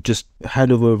women would just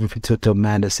hand over everything to a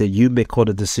man and say, you make all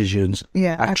the decisions.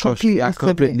 Yeah. I trust you. I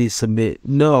completely submit.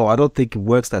 No, I don't think it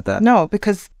works like that. No,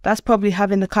 because that's probably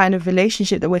having the kind of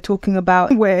relationship that we're talking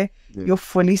about where you're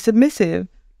fully submissive.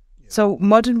 Yeah. So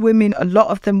modern women, a lot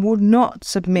of them will not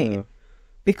submit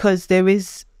because there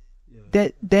is...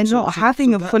 They're not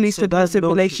having a fully submissive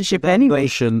relationship anyway.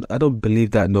 I don't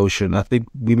believe that notion. I think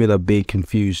women are being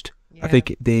confused. Yeah. I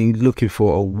think they're looking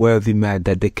for a worthy man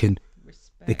that they can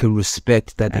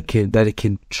respect, that they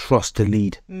can trust to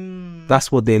lead.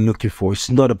 That's what they're looking for. It's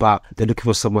not about they're looking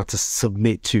for someone to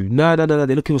submit to. No. They're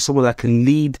looking for someone that can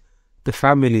lead the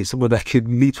family, someone that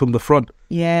can lead from the front.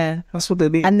 Yeah, that's what they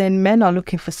need. And then men are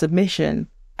looking for submission,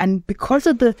 and because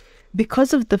of the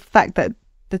fact that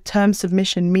the term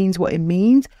submission means what it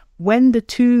means, when the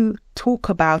two talk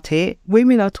about it,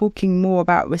 women are talking more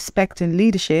about respect and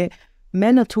leadership.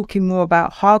 Men are talking more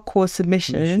about hardcore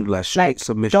submission, like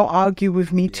submission. Don't argue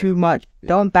with me too much,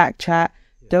 don't backchat,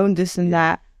 don't this and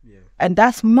that. Yeah. And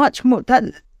that's much more,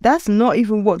 that's not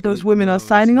even what those women are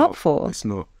signing up for. It's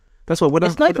not. That's what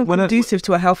it's not even conducive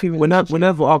to a healthy relationship.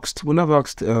 Whenever asked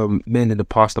men in the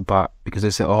past about, because they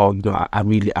say, oh, I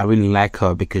really like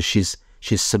her because she's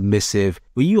submissive.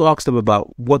 When you ask them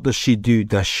about what does she do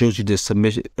that shows you this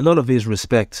submission, a lot of it is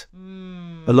respect.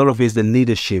 A lot of it is the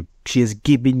leadership. She has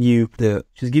given you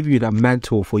that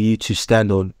mantle for you to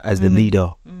stand on as the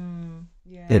leader.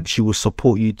 And she will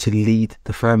support you to lead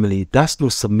the family. That's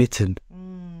not submitting.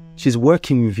 She's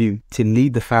working with you to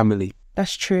lead the family.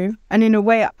 That's true. And in a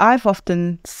way, I've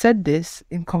often said this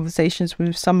in conversations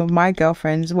with some of my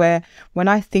girlfriends, where when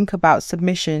I think about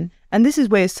submission, and this is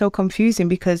where it's so confusing,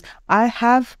 because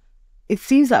it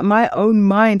seems like my own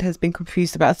mind has been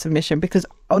confused about submission, because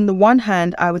on the one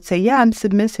hand, I would say, yeah, I'm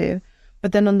submissive.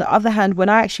 But then on the other hand, when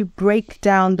I actually break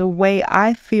down the way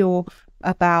I feel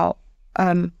about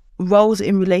roles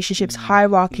in relationships,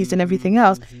 hierarchies and everything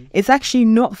else, it's actually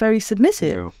not very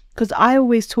submissive. Because I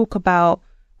always talk about,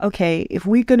 okay, if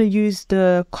we're going to use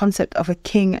the concept of a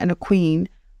king and a queen,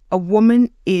 a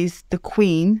woman is the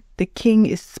queen. The king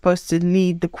is supposed to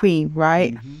lead the queen,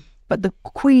 right? But the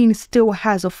queen still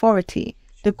has authority.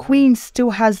 The queen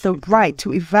still has the right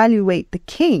to evaluate the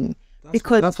king,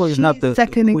 because that's she's not the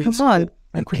second in command.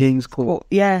 The king's court.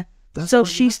 Yeah. So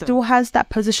she still has that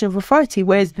position of authority.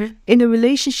 Whereas in a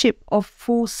relationship of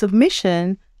full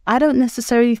submission, I don't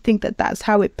necessarily think that that's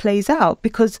how it plays out,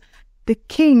 because the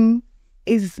king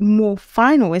is more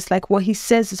final. It's like what he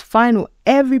says is final.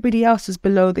 Everybody else is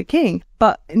below the king.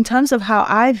 But in terms of how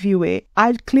I view it,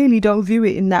 I clearly don't view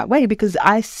it in that way, because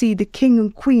I see the king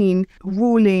and queen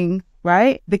ruling,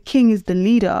 right? The king is the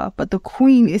leader, but the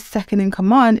queen is second in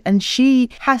command, and she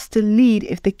has to lead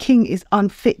if the king is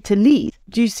unfit to lead.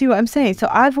 Do you see what I'm saying? So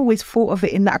I've always thought of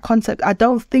it in that concept. I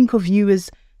don't think of you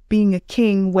as being a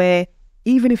king where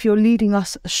even if you're leading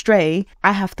us astray,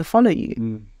 I have to follow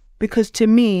you. Because to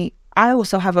me, I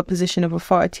also have a position of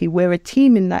authority. We're a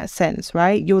team in that sense,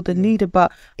 right? You're the leader,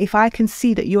 but if I can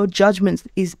see that your judgment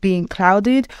is being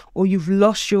clouded, or you've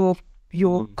lost your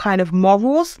kind of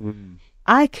morals,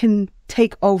 I can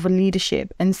take over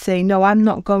leadership and say, no, I'm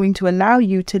not going to allow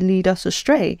you to lead us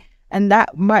astray. And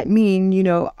that might mean,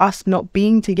 us not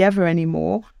being together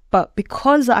anymore. But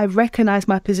because I recognize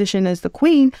my position as the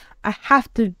queen, I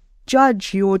have to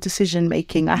judge your decision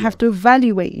making. I have to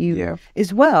evaluate you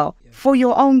as well for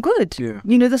your own good.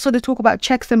 That's what they talk about,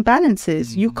 checks and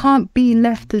balances. You can't be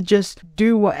left to just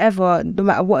do whatever, no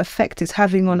matter what effect it's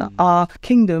having on our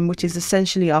kingdom, which is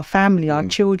essentially our family, our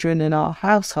children and our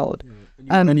household.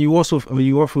 And you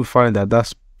often find that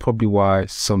that's probably why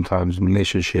sometimes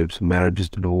relationships, marriages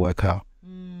don't work out.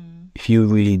 If you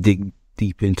really dig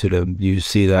deep into them, you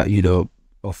see that,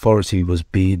 authority was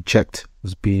being checked,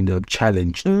 was being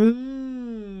challenged,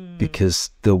 because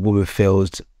the woman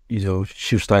feels,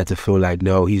 she was starting to feel like,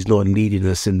 no, he's not leading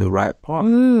us in the right path.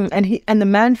 And the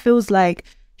man feels like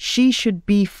she should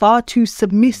be far too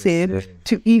submissive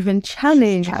to even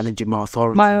challenging my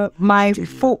authority, my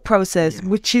thought process,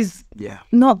 which is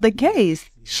not the case.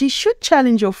 She should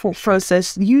challenge your thought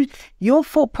process. Your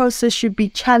thought process should be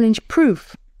challenge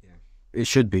proof. It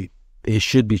should be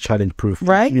challenge proof,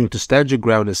 right? To stand your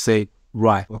ground and say,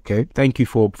 right, okay, thank you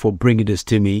for bringing this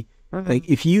to me. Like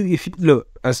if you look,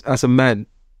 as a man,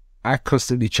 I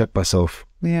constantly check myself.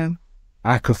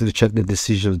 I constantly check the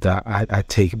decisions that I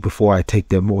take before I take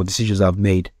them, or decisions I've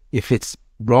made. If it's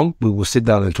wrong, we will sit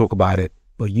down and talk about it.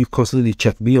 But you constantly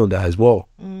check me on that as well.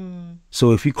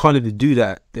 So if you can't even do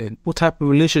that, then what type of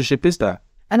relationship is that?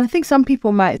 And I think some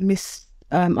people might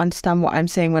understand what I'm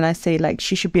saying when I say, like,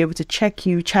 she should be able to check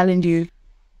you, challenge you.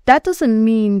 that doesn't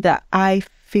mean that I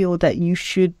feel that you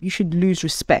should lose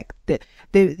respect.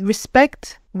 The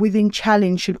respect within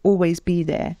challenge should always be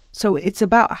there. So it's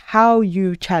about how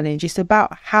you challenge. It's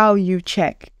about how you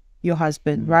check your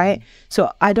husband, right?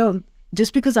 So I don't,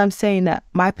 just because I'm saying that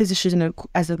my position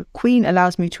as a queen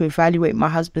allows me to evaluate my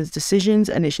husband's decisions,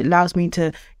 and it allows me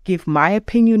to give my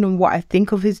opinion on what I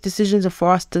think of his decisions, and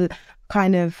for us to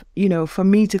kind of, for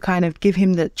me to kind of give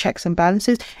him the checks and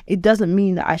balances, it doesn't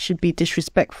mean that I should be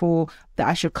disrespectful, that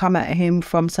I should come at him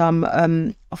from some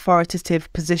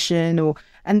authoritative position,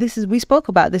 and we spoke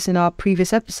about this in our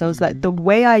previous episodes, like the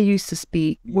way I used to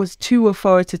speak was too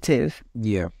authoritative.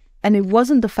 Yeah. And it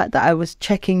wasn't the fact that I was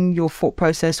checking your thought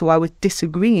process or I was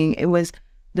disagreeing. It was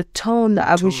the tone that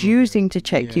I was using to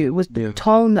check you. It was the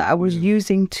tone that I was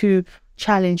using to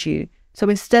challenge you. So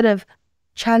instead of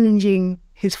challenging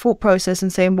his thought process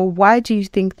and saying, well, why do you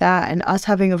think that? And us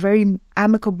having a very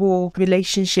amicable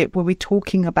relationship where we're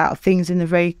talking about things in a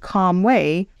very calm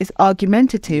way, it's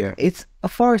argumentative, it's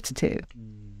authoritative.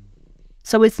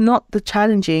 So it's not the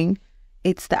challenging,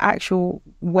 it's the actual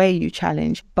way you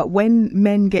challenge. But when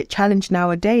men get challenged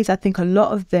nowadays, I think a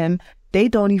lot of them, they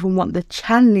don't even want the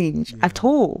challenge at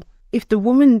all. If the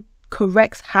woman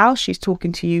corrects how she's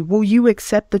talking to you, will you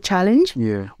accept the challenge?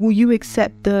 Yeah. Will you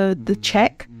accept the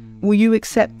check? Will you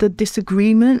accept the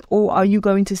disagreement, or are you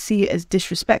going to see it as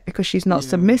disrespect because she's not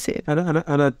submissive? And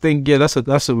I think that's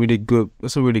a really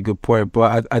good point.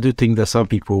 But I do think that some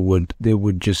people would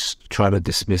just try to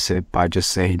dismiss it by just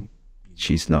saying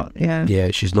she's not. Yeah,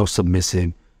 she's not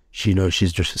submissive. She's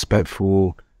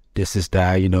disrespectful. This is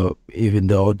that. Even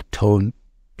though the tone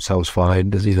sounds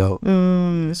fine,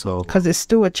 so because it's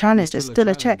still a challenge, it's still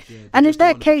a check. And in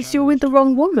that case, you're with the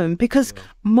wrong woman, because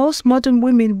most modern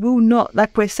women will not,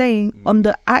 like we're saying, on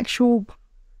the actual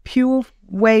pure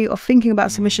way of thinking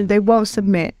about submission, they won't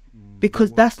submit,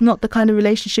 because that's not the kind of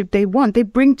relationship they want. They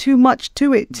bring too much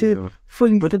to it to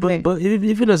fully submit. But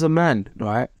even as a man,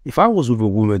 right? If I was with a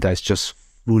woman that's just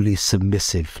fully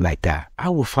submissive like that, I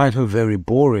would find her very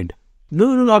boring.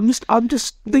 No. I'm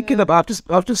just thinking about.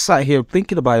 I've just sat here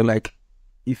thinking about it. Like,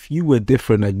 if you were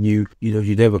different and you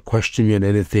never question me on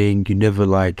anything, you never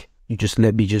you just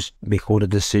let me just make all the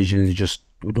decisions.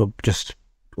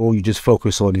 All you just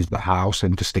focus on is the house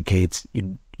and just the kids.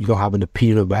 You don't have an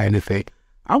opinion about anything.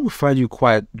 I would find you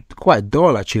quite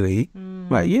dull, actually.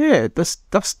 That's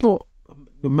not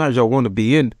the marriage I want to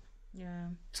be in.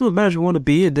 It's not a marriage I want to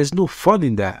be in. There's no fun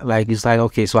in that. It's like,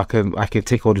 okay, so I can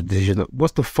take all the decisions.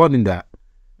 What's the fun in that?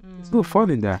 There's no fun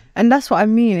in that. And that's what I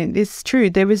mean. It's true.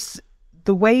 There is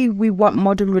the way we want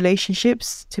modern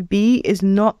relationships to be is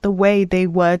not the way they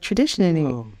were traditionally.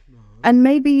 No.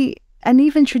 And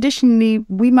even traditionally,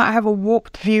 we might have a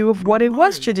warped view of what it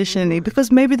was traditionally,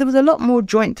 because maybe there was a lot more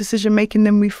joint decision making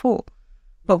than we thought.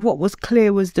 But what was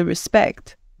clear was the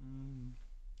respect.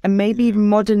 And maybe even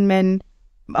modern men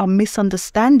are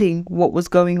misunderstanding what was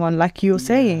going on, like you're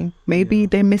saying. Maybe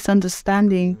they're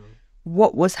misunderstanding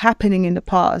what was happening in the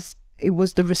past. It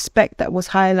was the respect that was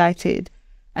highlighted,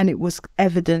 and it was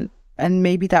evident. And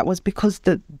maybe that was because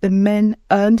the men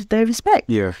earned their respect.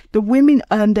 Yeah. The women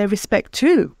earned their respect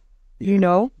too.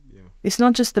 It's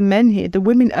not just the men here. The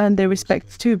women earn their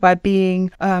respect too by being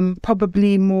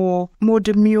probably more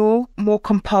demure, more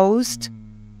composed,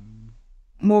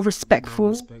 more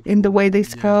respectful in the way they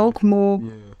spoke, more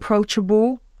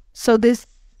approachable. So there's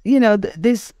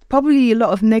probably a lot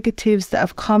of negatives that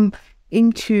have come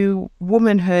into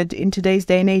womanhood in today's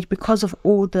day and age because of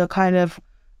all the kind of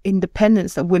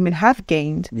independence that women have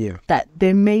gained. That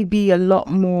there may be a lot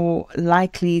more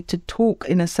likely to talk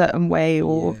in a certain way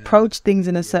or approach things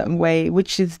in a certain way,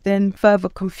 which is then further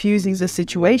confusing the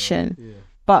situation.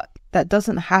 But that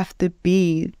doesn't have to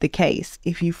be the case.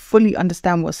 If you fully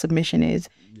understand what submission is,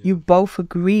 you both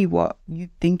agree what you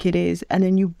think it is, and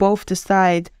then you both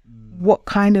decide what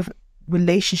kind of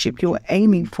relationship you're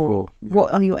aiming for.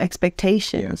 What are your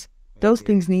expectations? Those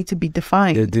things need to be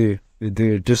defined. They do.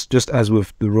 Just as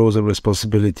with the roles and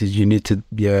responsibilities, you need to,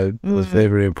 it's very,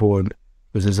 very important,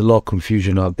 because there's a lot of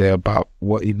confusion out there about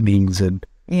what it means. And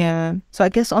so I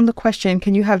guess on the question,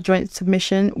 can you have joint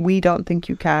submission? We don't think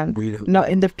you can. Not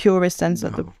in the purest sense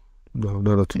of the... No,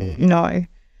 not at all. No.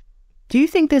 Do you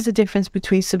think there's a difference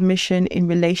between submission in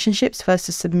relationships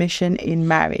versus submission in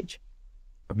marriage?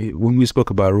 I mean, when we spoke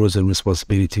about roles and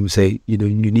responsibility, we say, you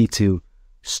need to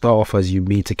start off as you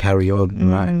mean to carry on,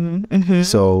 right?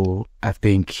 So I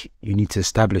think you need to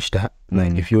establish that.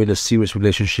 Like, if you're in a serious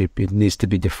relationship, it needs to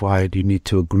be defined. You need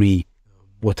to agree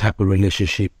what type of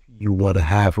relationship you want to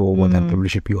have, or what type of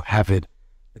relationship you're having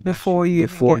before you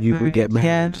get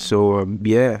married. So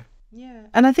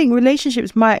And I think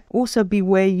relationships might also be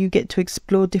where you get to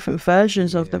explore different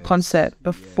versions of the concept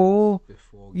before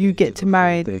you get to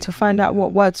marry to find out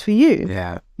what works for you.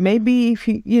 Yeah. Maybe if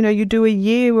you do a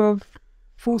year of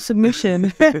full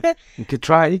submission. You could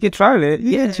try it.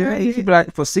 Yeah. You could be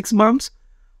like, for 6 months,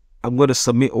 I'm going to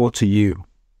submit all to you.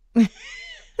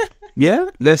 Yeah?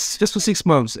 Let's just for 6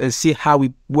 months and see how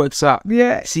it works out.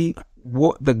 Yeah. See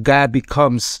what the guy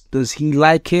becomes. Does he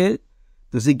like it?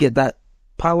 Does he get that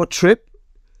power trip?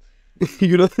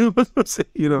 You know what I'm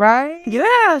saying? Right?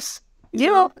 Yes.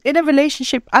 In a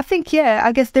relationship, I think,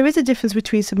 I guess there is a difference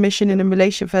between submission in a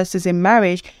relationship versus in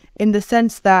marriage, in the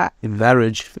sense that in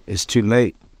marriage, it's too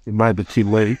late. It might be too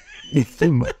late.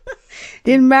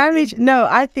 In marriage, no,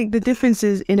 I think the difference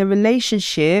is in a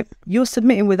relationship, you're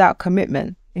submitting without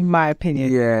commitment, in my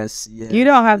opinion. Yes. You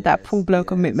don't have that full-blown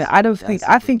commitment.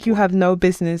 I think you have no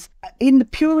business, in the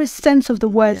purest sense of the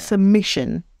word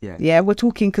submission. Yeah, we're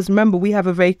talking, because remember, we have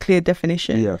a very clear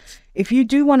definition. Yeah. If you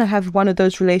do want to have one of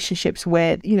those relationships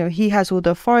where, he has all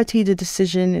the authority, the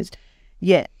decision is,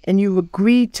 and you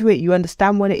agree to it, you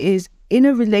understand what it is, in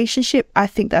a relationship, I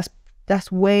think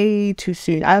that's way too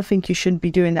soon. I don't think you should be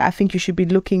doing that. I think you should be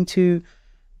looking to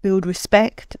build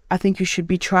respect. I think you should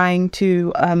be trying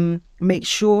to make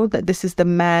sure that this is the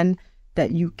man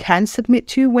that you can submit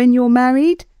to when you're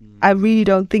married. I really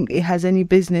don't think it has any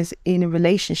business in a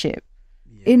relationship.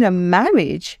 In a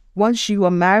marriage, once you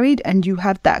are married and you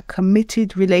have that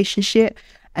committed relationship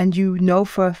and you know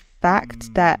for a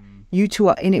fact that you two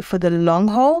are in it for the long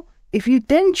haul, if you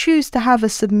then choose to have a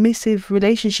submissive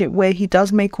relationship where he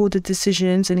does make all the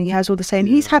decisions and he has all the say, and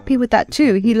he's happy with that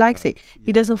too, he likes it,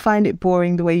 he doesn't find it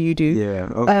boring the way you do,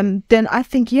 then I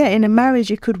think, in a marriage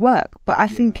it could work. But I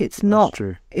think it's not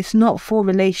true. It's not for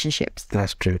relationships.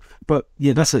 That's true. But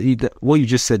what you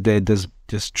just said there does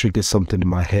just trigger something in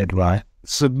my head, right?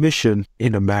 Submission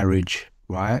in a marriage,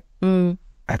 right?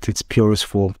 At its purest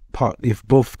form, if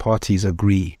both parties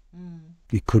agree,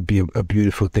 it could be a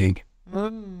beautiful thing.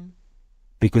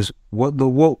 Because what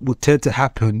would tend to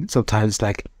happen sometimes,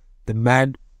 like the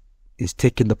man is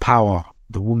taking the power,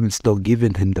 the woman's not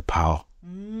giving him the power.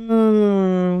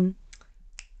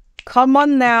 Come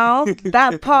on now,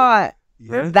 that part.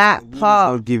 That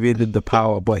part. Not giving him the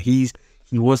power, but he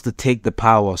wants to take the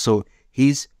power. So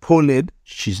he's pulling,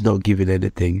 she's not giving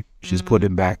anything. She's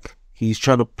pulling back. He's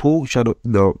trying to pull,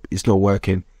 no, it's not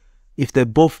working. If they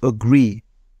both agree,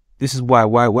 this is why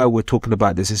we're talking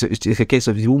about this. It's a case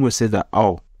of the woman says that,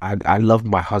 I love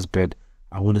my husband.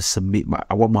 I want to submit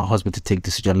I want my husband to take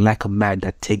decision, like a man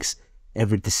that takes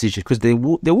every decision. Because there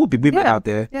will be women out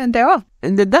there. Yeah, and there are.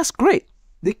 And then that's great.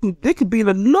 They could be in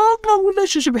a long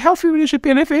relationship, a healthy relationship,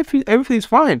 and everything's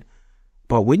fine.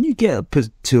 But when you get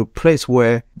to a place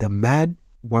where the man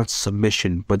wants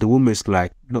submission, but the woman is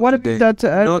like, not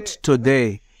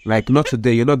today. Like, not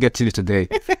today. You're not getting it today.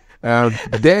 Then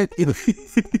then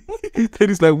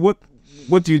it's like, what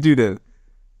do you do then?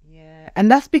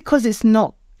 And that's because it's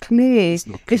not clear.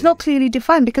 It's not clearly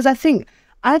defined, because I think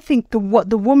what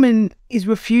the woman is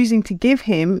refusing to give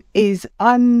him is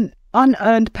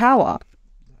unearned power.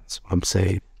 That's what I'm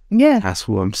saying. Yeah, that's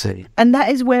what I'm saying. And that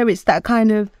is where it's that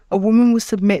kind of, a woman will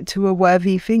submit to a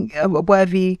worthy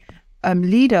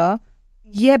leader.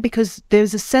 Yeah, because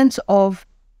there's a sense of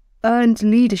earned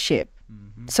leadership.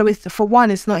 So it's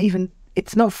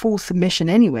not full submission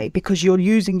anyway, because you're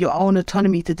using your own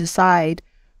autonomy to decide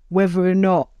whether or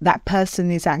not that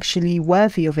person is actually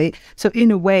worthy of it. So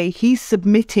in a way, he's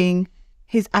submitting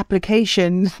his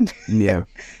application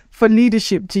for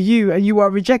leadership to you, and you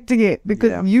are rejecting it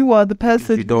because you are the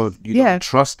person. You don't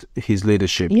trust his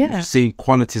leadership. You're seeing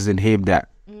qualities in him that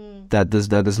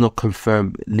does not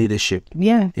confirm leadership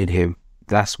in him.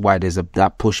 That's why there's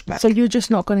that pushback. So you're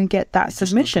just not going to get that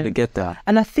submission. Not going to get that.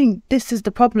 And I think this is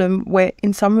the problem, where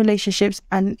in some relationships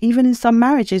and even in some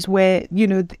marriages where,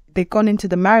 they've gone into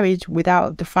the marriage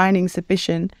without defining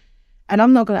submission. And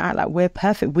I'm not going to act like we're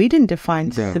perfect. We didn't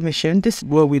define submission.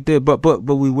 Well, we did, but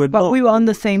we were not. But we were on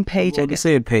the same page. On the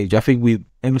same page. I think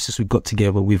ever since we got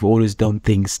together, we've always done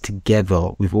things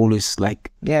together. We've always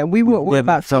we were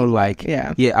about. So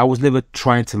I was never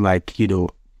trying to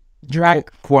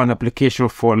drag for an application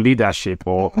for leadership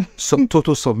or some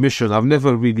total submission. I've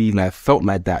never really felt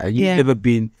like that. And you've never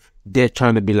been there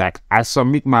trying to be like, I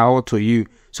submit my all to you.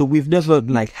 So we've never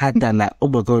had that oh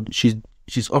my God, she's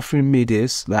offering me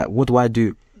this. What do I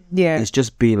do? Yeah, it's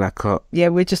just been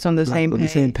we're just on the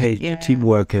same page,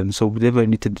 teamwork, and so we never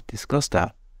need to discuss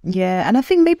that. Yeah, and I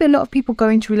think maybe a lot of people go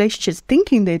into relationships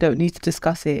thinking they don't need to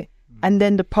discuss it, and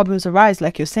then the problems arise,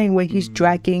 like you're saying, where he's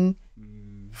dragging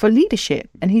for leadership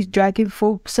and he's dragging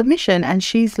for submission, and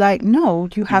she's like, no,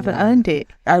 you haven't earned it.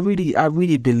 I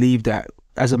really believe that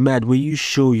as a man, when you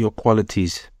show your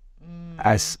qualities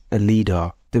as a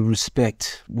leader, the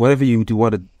respect, whatever you do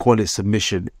want to call it,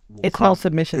 submission. It's not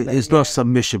submission. It's not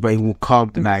submission, but it will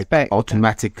come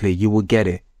automatically. You will get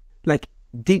it. Like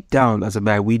deep down as a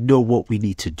man, we know what we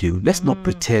need to do. Let's not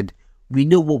pretend. We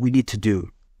know what we need to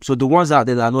do. So the ones out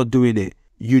there that are not doing it,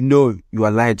 you know you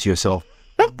are lying to yourself.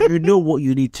 You know what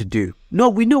you need to do. No,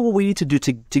 we know what we need to do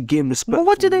to gain respect. Well,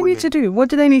 what do they need to do? What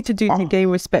do they need to do to gain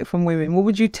respect from women? What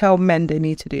would you tell men they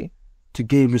need to do? To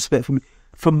gain respect from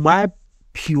the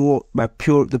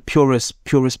purest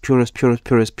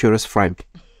Frank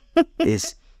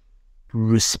is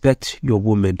respect your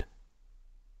woman.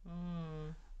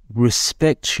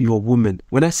 Respect your woman.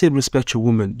 When I say respect your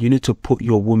woman, you need to put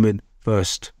your woman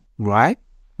first, right?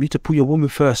 You need to put your woman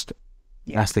first.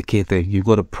 That's the key thing. You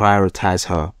got to prioritize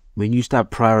her. When you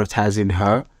start prioritizing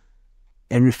her,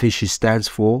 everything she stands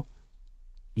for,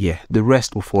 the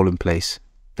rest will fall in place.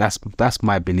 That's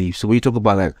my belief. So when you talk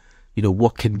about like,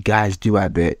 what can guys do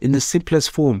out there in the simplest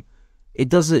form, it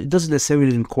doesn't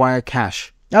necessarily require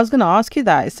cash. I was going to ask you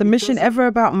that. Is submission ever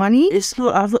about money? It's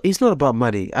not about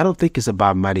money. I don't think it's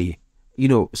about money.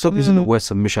 Stop using the word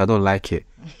submission. I don't like it.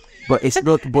 But it's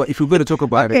not. But if we're going to talk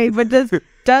about it, but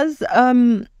does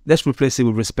let's replace it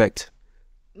with respect.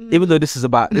 Even though this is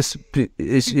about this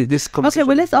okay,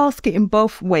 well, let's ask it in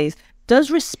both ways.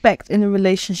 Does respect in a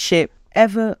relationship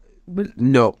ever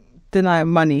deny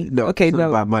money? No, okay, it's not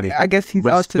about money. I guess he's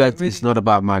respect is not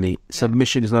about money.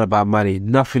 Submission is not about money.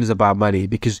 Nothing is about money,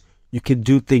 because you can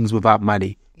do things without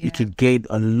money. You can gain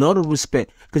a lot of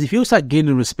respect. Because if you start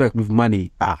gaining respect with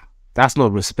money, that's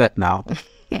not respect now.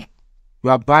 You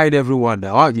are buying everyone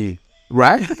now, aren't you?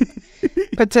 Right?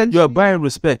 Potentially. You are buying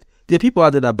respect. There are people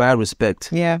out there that buy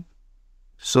respect. Yeah.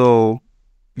 So,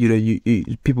 you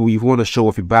people, you want to show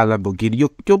off, you buy a Lamborghini,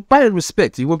 you're buying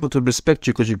respect. You want people to respect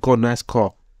you because you've got a nice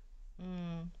car.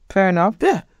 Fair enough.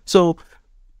 Yeah. So,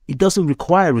 it doesn't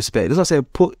require respect. That's why I say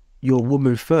put your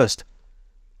woman first.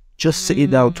 Just sitting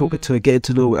down, talking to her, getting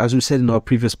to know her, as we said in our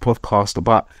previous podcast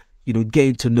about,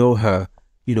 getting to know her,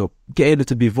 getting her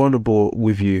to be vulnerable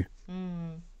with you.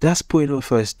 That's putting her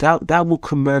first. That will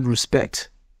command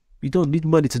respect. You don't need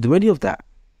money to do any of that.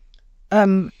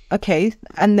 Okay.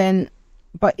 And then,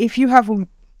 but if you have,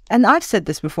 and I've said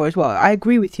this before as well, I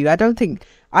agree with you. I don't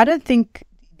think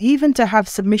even to have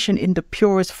submission in the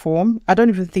purest form, I don't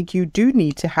even think you do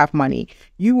need to have money.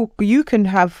 You can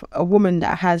have a woman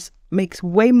that makes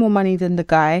way more money than the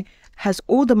guy, has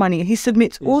all the money. He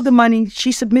submits all the money.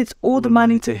 She submits all the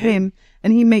money to him.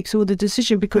 And he makes all the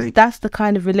decision, because that's the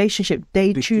kind of relationship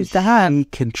they choose to have. She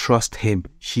can trust him.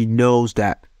 She knows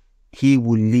that he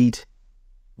will lead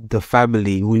the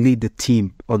family, will lead the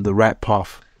team on the right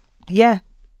path. Yeah.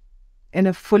 In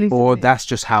a fully... Or that's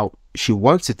just how she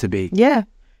wants it to be. Yeah.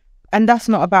 And that's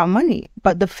not about money.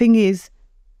 But the thing is,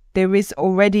 there is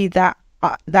already that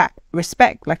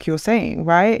respect, like you're saying,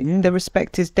 right? Yeah. The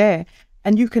respect is there.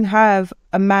 And you can have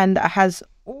a man that has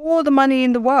all the money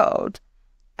in the world,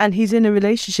 and he's in a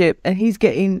relationship and he's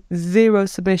getting zero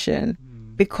submission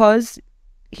because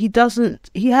he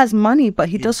has money, but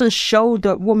he doesn't show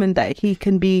the woman that he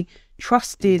can be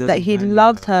trusted, that he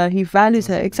loves her, he values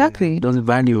her. Exactly. He doesn't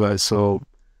value her, so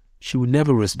she would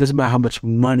never doesn't matter how much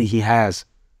money he has.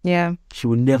 Yeah. She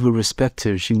would never respect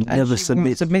him. She would never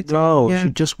submit. No,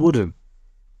 she just wouldn't.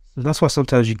 So that's why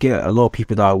sometimes you get a lot of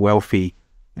people that are wealthy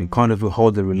and can't even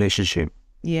hold the relationship.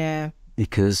 Yeah.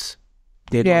 Because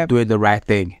they're not doing the right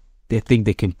thing. They think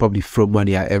they can probably throw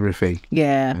money at everything.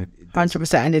 Yeah,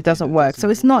 100%, and it doesn't work. So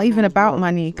it's not even about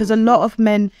money, because a lot of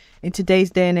men in today's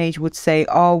day and age would say,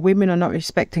 women are not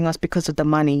respecting us because of the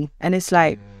money. And it's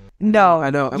like, no. I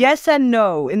know. Yes and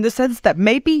no, in the sense that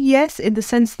maybe yes, in the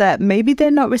sense that maybe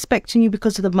they're not respecting you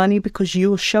because of the money, because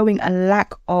you're showing a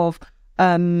lack of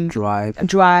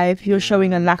drive. You're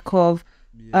showing a lack of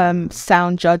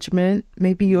sound judgment.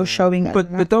 Maybe you're showing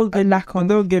but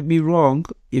don't get me wrong,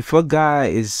 if a guy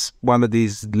is one of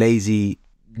these lazy,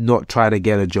 not trying to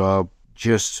get a job,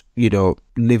 just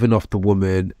living off the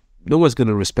woman, no one's going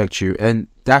to respect you. And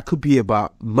that could be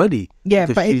about money. Yeah,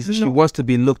 but she wants to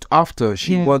be looked after.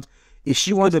 She wants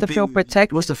to feel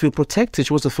protected.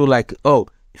 She wants to feel like,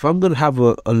 if I'm going to have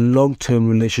a long-term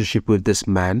relationship with this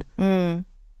man,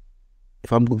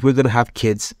 we're going to have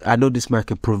kids, I know this man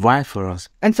can provide for us.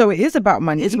 And so it is about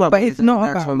money. It's not about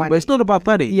money. But it's not about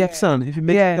money. Yeah, son. If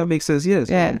that makes sense, yes.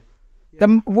 Yeah.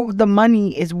 The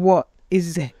money is what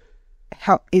is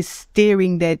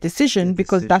steering their decision,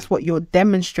 because that's what you're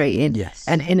demonstrating,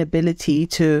 an inability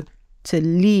to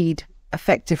lead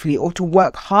effectively or to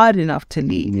work hard enough to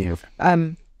lead. Yeah.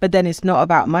 But then it's not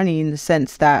about money in the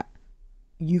sense that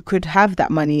you could have that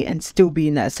money and still be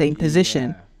in that same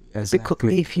position. Yeah, exactly.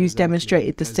 Because if you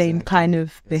demonstrated the same kind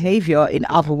of behavior in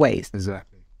other ways.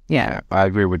 Exactly. Yeah. I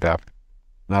agree with that.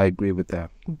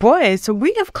 Boy, so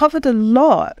we have covered a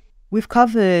lot. We've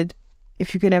covered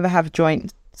if you can ever have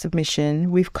joint submission.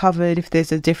 We've covered if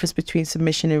there's a difference between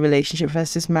submission in relationship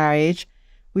versus marriage.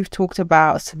 We've talked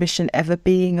about submission ever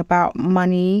being about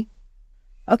money.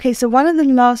 Okay, so one of the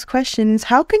last questions,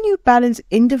 how can you balance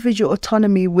individual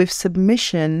autonomy with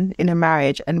submission in a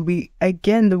marriage? And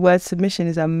again, the word submission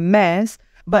is a mess,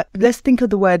 but let's think of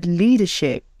the word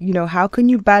leadership. How can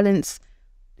you balance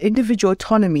individual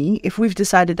autonomy if we've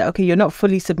decided that, okay, you're not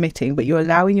fully submitting, but you're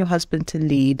allowing your husband to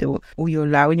lead or you're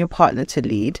allowing your partner to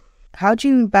lead? How do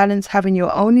you balance having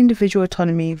your own individual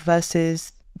autonomy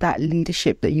versus that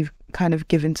leadership that you've kind of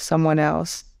given to someone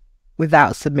else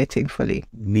without submitting fully?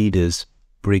 Leaders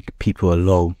bring people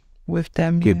along with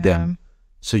them, give them,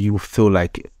 so you feel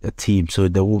like a team. So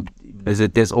there will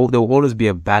always be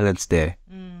a balance there,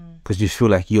 because you feel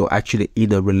like you're actually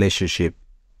in a relationship.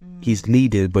 He's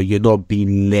leading, but you're not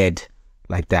being led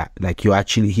like that. Like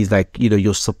he's like,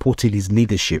 you're supporting his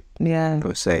leadership,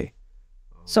 per se.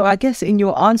 So I guess in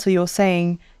your answer, you're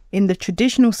saying in the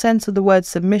traditional sense of the word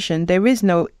submission, there is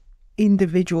no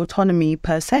individual autonomy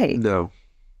per se. No.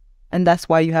 And that's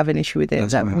why you have an issue with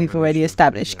it, that we've already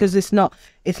established. Because it's not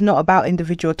about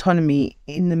individual autonomy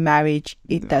in the marriage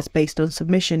that's based on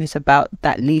submission. It's about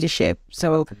that leadership.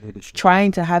 So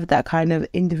trying to have that kind of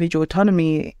individual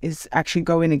autonomy is actually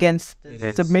going against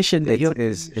the submission that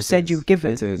you said you've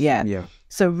given. Yeah.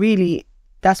 So really,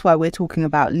 that's why we're talking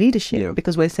about leadership,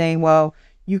 because we're saying, well,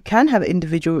 you can have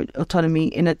individual autonomy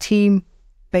in a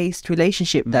team-based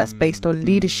relationship that's based on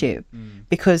leadership,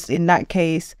 because in that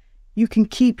case, you can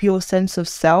keep your sense of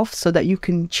self so that you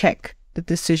can check the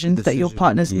decisions that your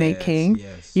partner's making.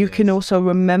 You can also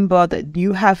remember that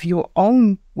you have your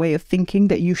own way of thinking,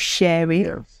 that you share it,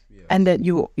 and that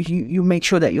you make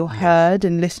sure that you're heard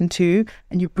and listened to,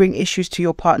 and you bring issues to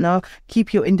your partner.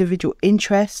 Keep your individual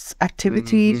interests,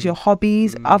 activities, your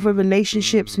hobbies, other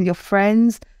relationships with your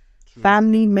friends,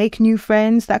 family, make new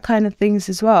friends, that kind of things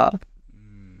as well.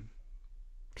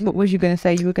 What was you going to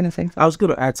say? You were going to say something. I was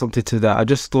going to add something to that. I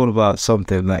just thought about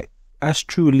something like, as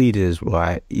true leaders,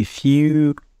 right? If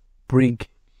you bring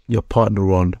your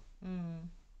partner on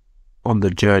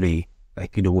the journey,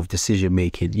 like, with decision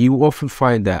making, you often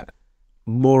find that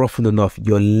more often than not,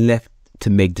 you're left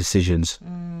to make decisions.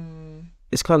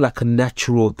 It's kind of like a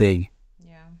natural thing.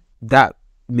 That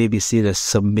may be seen as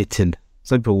submitting.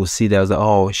 Some people will see that as like,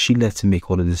 oh, she lets him make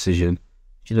all the decision.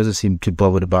 She doesn't seem too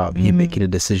bothered about you making a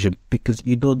decision, because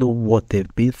you don't know what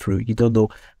they've been through. You don't know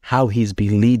how he's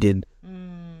been leading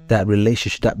that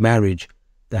relationship, that marriage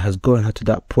that has gotten her to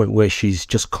that point where she's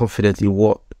just confident in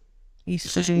what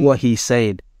he's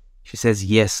saying. She says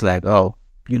yes, like, oh,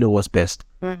 you know what's best.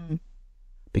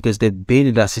 Because they've been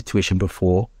in that situation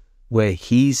before where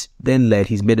he's then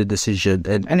he's made a decision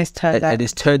and it's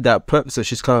turned out perfect. So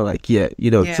she's kind of like,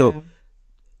 so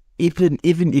even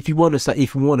if you want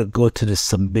to go to the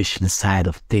submission side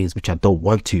of things, which I don't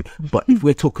want to, but if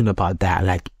we're talking about that,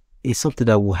 like, it's something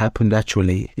that will happen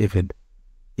naturally, even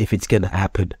if it's gonna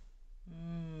happen.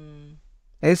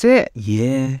 Is it?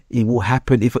 Yeah, it will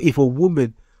happen. If a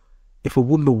woman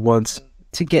wants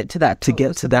to get to that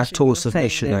total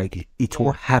submission, like, it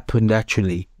will happen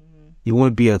naturally. You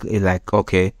won't be like,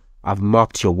 okay, I've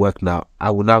marked your work now,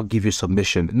 I will now give you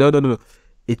submission. No.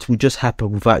 It will just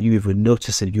happen without you even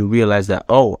noticing. You realize that,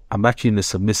 oh, I'm actually in a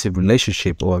submissive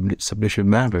relationship or a submissive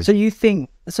marriage. So you think,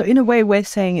 so in a way we're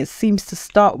saying it seems to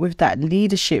start with that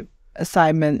leadership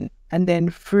assignment and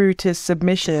then through to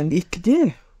submission.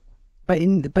 But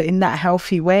in that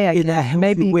healthy way, I guess. That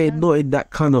healthy way, not in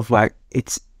that kind of like,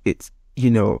 it's it's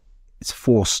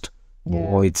forced.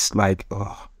 Or it's like,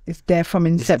 oh. It's there from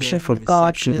inception,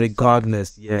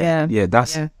 regardless.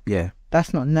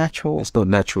 That's not natural. It's not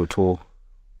natural at all.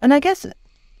 And I guess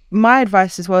my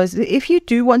advice as well is, if you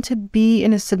do want to be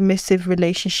in a submissive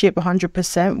relationship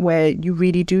 100%, where you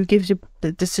really do give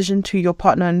the decision to your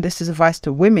partner, and this is advice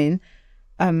to women,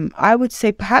 I would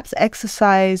say perhaps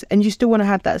exercise, and you still want to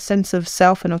have that sense of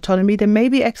self and autonomy, then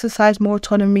maybe exercise more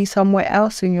autonomy somewhere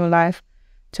else in your life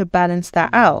to balance that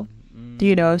out,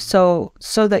 so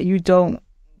that you don't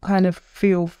kind of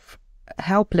feel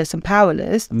helpless and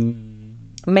powerless.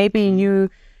 Maybe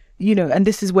and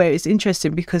this is where it's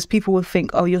interesting, because people will think,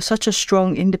 oh, you're such a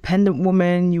strong, independent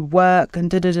woman, you work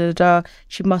and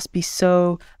she must be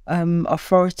so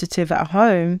authoritative at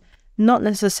home. Not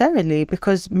necessarily,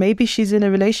 because maybe she's in a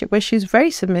relationship where she's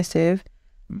very submissive,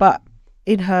 but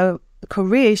in her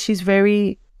career, she's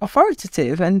very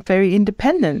authoritative and very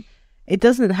independent. It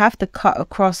doesn't have to cut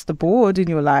across the board in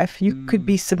your life. You could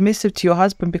be submissive to your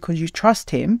husband because you trust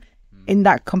him in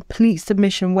that complete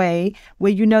submission way,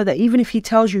 where you know that even if he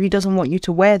tells you he doesn't want you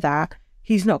to wear that,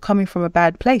 he's not coming from a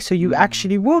bad place. So you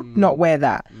actually will not wear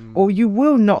that, or you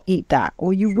will not eat that,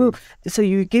 or you will. So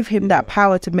you give him that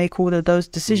power to make all of those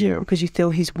decisions because you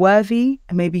feel he's worthy,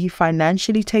 and maybe he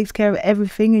financially takes care of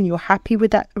everything and you're happy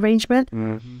with that arrangement.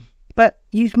 But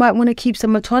you might want to keep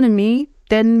some autonomy.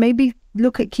 Then maybe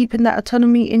look at keeping that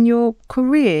autonomy in your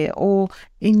career, or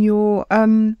in your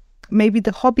maybe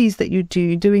the hobbies that you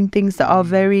do, doing things that are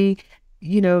very,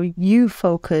 you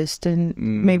focused, and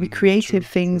maybe creative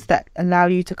things that allow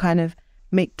you to kind of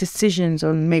make decisions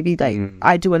on, maybe like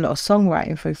I do a lot of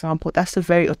songwriting, for example. That's a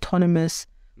very autonomous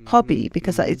hobby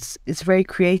because it's very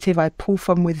creative. I pull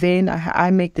from within. I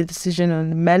make the decision on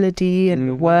the melody and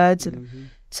the words. And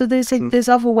so there's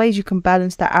other ways you can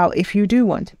balance that out if you do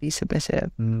want to be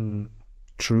submissive.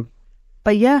 True.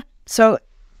 But yeah, so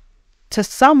to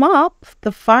sum up,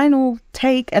 the final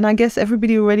take, and I guess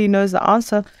everybody already knows the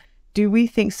answer, do we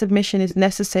think submission is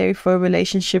necessary for a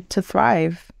relationship to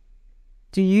thrive?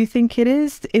 Do you think it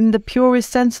is in the purest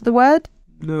sense of the word?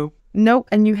 No. No,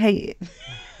 and you hate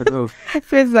it. No. It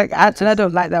feels like, actually, I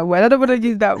don't like that word. I don't want to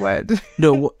use that word.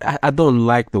 No, I don't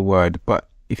like the word, but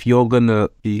if you're going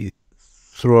to be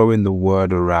throwing the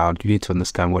word around, you need to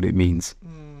understand what it means.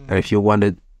 And if you want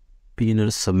to be in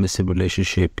a submissive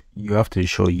relationship, you have to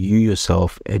ensure you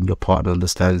yourself and your partner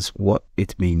understands what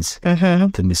it means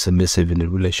to be submissive in a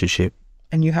relationship.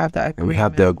 And you have that agreement. And we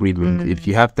have the agreement. If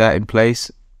you have that in place,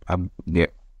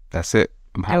 that's it.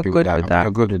 I'm happy with that.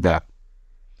 I'm good with that.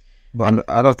 But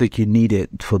I don't think you need it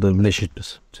for the relationship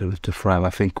to thrive. I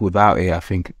think without it, I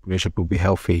think relationship will be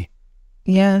healthy.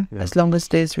 Yeah, as long as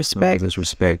there's respect. There's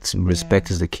respect, and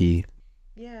respect is the key.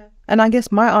 Yeah. And I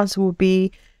guess my answer would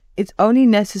be, it's only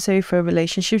necessary for a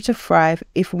relationship to thrive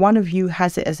if one of you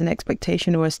has it as an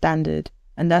expectation or a standard.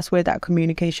 And that's where that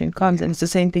communication comes. And it's the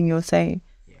same thing you're saying.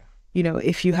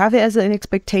 If you have it as an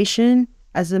expectation,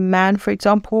 as a man, for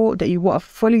example, that you want a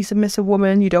fully submissive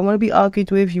woman, you don't want to be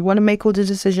argued with, you want to make all the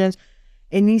decisions,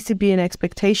 it needs to be an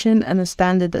expectation and a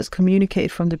standard that's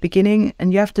communicated from the beginning.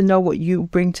 And you have to know what you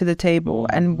bring to the table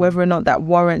and whether or not that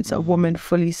warrants a woman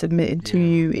fully submitted to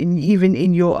you, even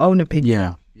in your own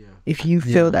opinion. If you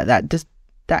feel that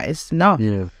is enough.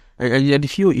 Yeah. And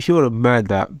if you're a man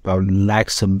that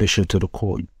lacks submission to the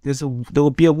court, there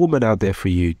will be a woman out there for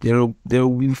you. You'll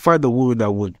find a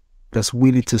woman that's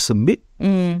willing to submit,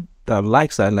 that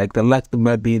likes that, that likes the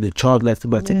man being in charge, likes the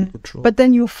man taking control. But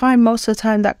then you'll find most of the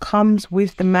time that comes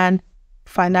with the man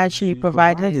financially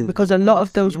provided, because a lot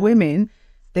of those women,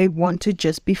 they want to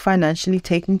just be financially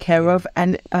taken care of,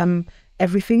 and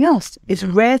everything else. It's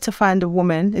rare to find a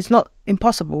woman, it's not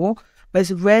impossible, but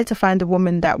it's rare to find a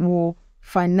woman that will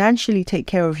financially take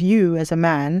care of you as a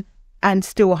man and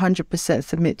still 100%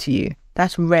 submit to you.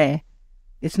 That's rare.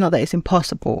 It's not that it's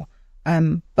impossible.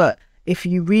 But if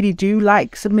you really do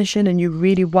like submission and you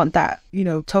really want that,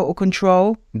 total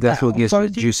control, that's what gets the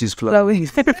juices flowing.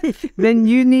 Then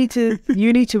you need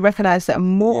to recognize that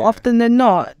more often than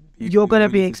not, you're going to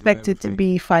be expected to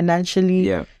be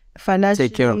financially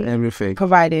take care of everything,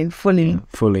 providing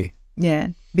fully. Yeah,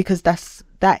 because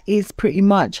that is pretty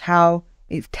much how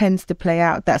it tends to play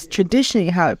out. That's traditionally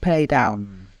how it played out.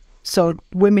 So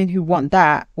women who want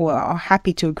that or are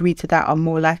happy to agree to that are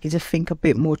more likely to think a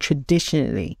bit more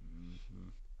traditionally.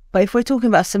 But if we're talking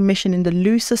about submission in the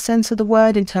looser sense of the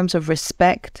word, in terms of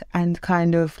respect and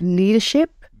kind of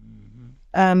leadership,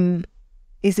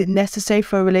 is it necessary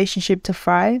for a relationship to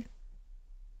thrive?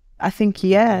 I think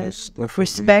yes.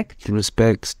 Respect,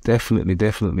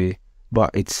 definitely. But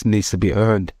it needs to be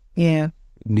earned. Yeah,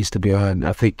 it needs to be earned.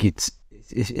 I think it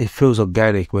feels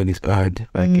organic when it's earned.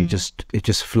 It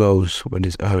just flows when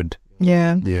it's earned.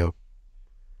 Yeah.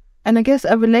 And I guess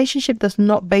a relationship that's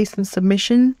not based on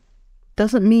submission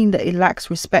doesn't mean that it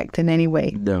lacks respect in any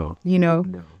way. No. No,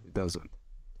 it doesn't.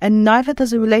 And neither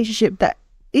does a relationship that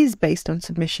is based on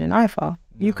submission either. No.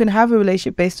 You can have a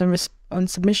relationship based on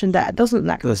submission that doesn't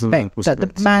lack respect. That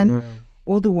the man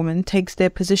or the woman takes their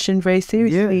position very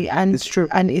seriously and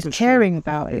is caring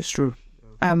about it. It's true.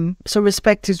 So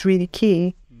respect is really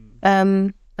key.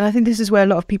 And I think this is where a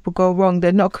lot of people go wrong.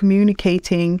 They're not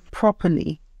communicating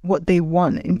properly what they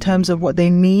want in terms of what they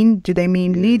mean. Do they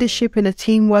mean leadership in a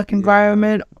teamwork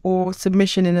environment or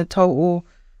submission in a total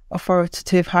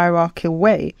authoritative hierarchical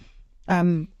way?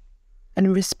 And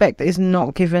respect is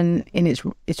not given in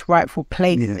its rightful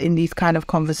place in these kind of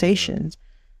conversations.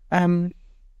 And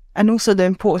also the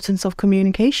importance of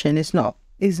communication is not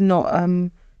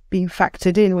being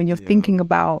factored in when you're thinking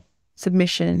about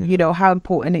submission, you know, how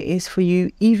important it is for you,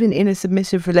 even in a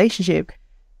submissive relationship,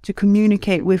 to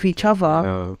communicate with each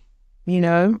other. You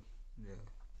know,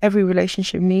 every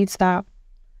relationship needs that.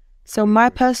 So my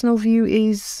personal view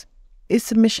is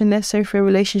submission necessary for a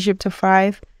relationship to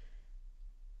thrive?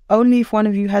 Only if one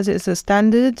of you has it as a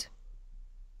standard.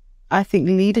 I think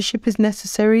leadership is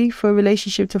necessary for a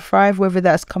relationship to thrive, whether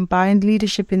that's combined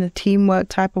leadership in a teamwork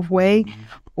type of way,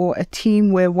 or a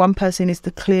team where one person is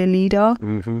the clear leader.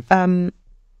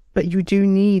 But you do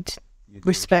need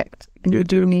respect, and you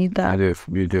do need that.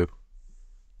 You do.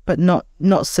 But not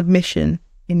submission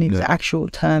in its actual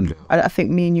term. I think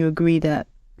me and you agree that.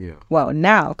 Well,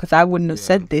 now, because I wouldn't have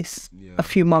said this a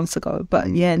few months ago, but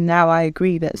now I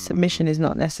agree that submission is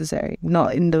not necessary,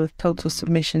 not in the total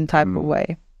submission type of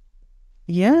way.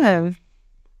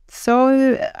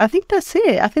 So I think that's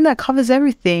it. I think that covers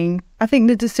everything. I think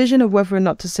the decision of whether or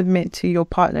not to submit to your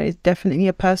partner is definitely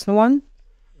a personal one.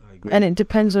 I agree. And it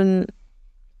depends on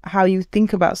how you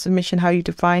think about submission, how you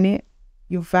define it,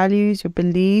 your values, your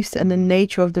beliefs, and the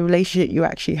nature of the relationship you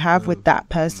actually have with that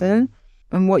person.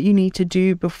 And what you need to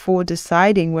do before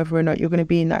deciding whether or not you're going to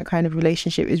be in that kind of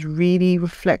relationship is really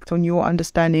reflect on your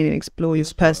understanding and explore your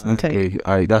personal take.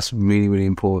 That's really, really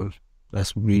important.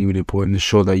 That's really, really important to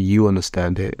show that you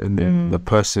understand it, and then the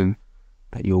person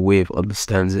that you're with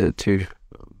understands it too.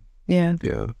 Yeah,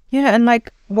 and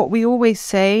like what we always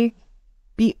say,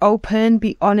 be open,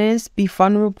 be honest, be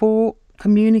vulnerable,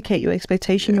 communicate your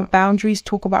expectation, your boundaries,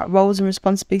 talk about roles and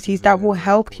responsibilities. That will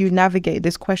help you navigate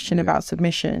this question about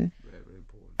submission.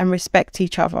 And respect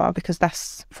each other, because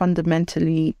that's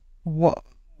fundamentally what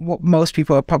most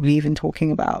people are probably even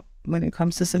talking about when it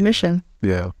comes to submission.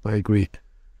 Yeah, I agree.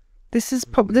 This is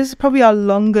probably our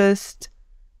longest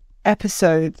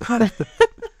episode.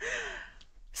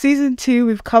 Season 2,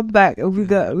 we've come back and we've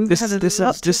had a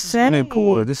lot to say. Really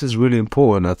important. This is really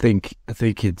important. I think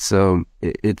it's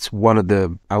one of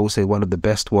the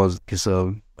best ones, because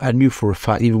I knew for a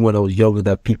fact, even when I was younger,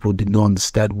 that people did not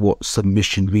understand what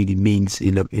submission really means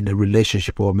in a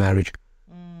relationship or a marriage.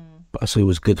 But so it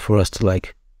was good for us to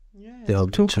talk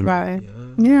about it.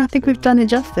 I think we've done it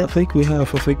justice. I think we have.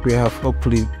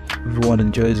 Hopefully everyone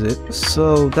enjoys it.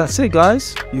 So that's it,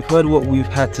 guys. You've heard what we've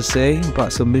had to say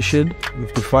about submission.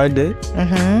 We've defined it.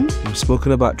 We've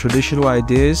spoken about traditional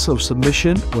ideas of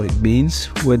submission, what it means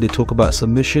when they talk about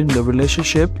submission in a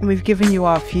relationship. We've given you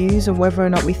our views on whether or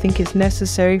not we think it's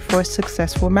necessary for a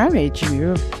successful marriage.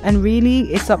 And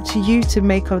really, it's up to you to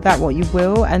make of that what you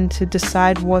will, and to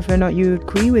decide whether or not you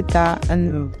agree with that,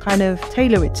 and kind of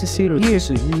tailor it to suit you.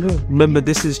 Remember,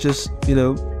 this is just,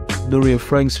 Nuri and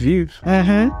Frank's view.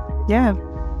 Yeah.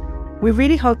 We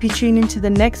really hope you tune into the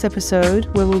next episode,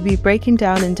 where we'll be breaking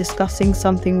down and discussing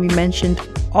something we mentioned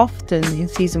often in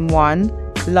season 1,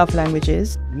 love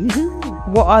languages.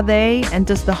 What are they, and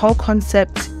does the whole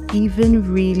concept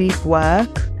even really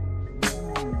work?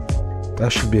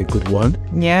 That should be a good one.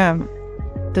 Yeah.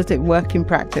 Does it work in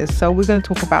practice? So we're going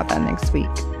to talk about that next week.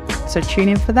 So tune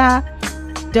in for that.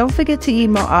 Don't forget to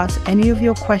email us any of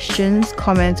your questions,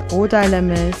 comments, or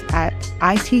dilemmas at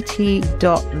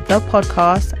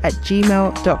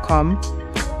itt.thepodcast@gmail.com,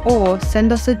 or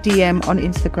send us a DM on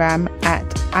Instagram at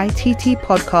ITT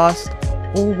Podcast,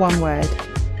 all one word.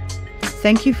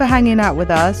 Thank you for hanging out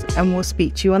with us, and we'll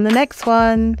speak to you on the next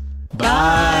one.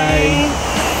 Bye.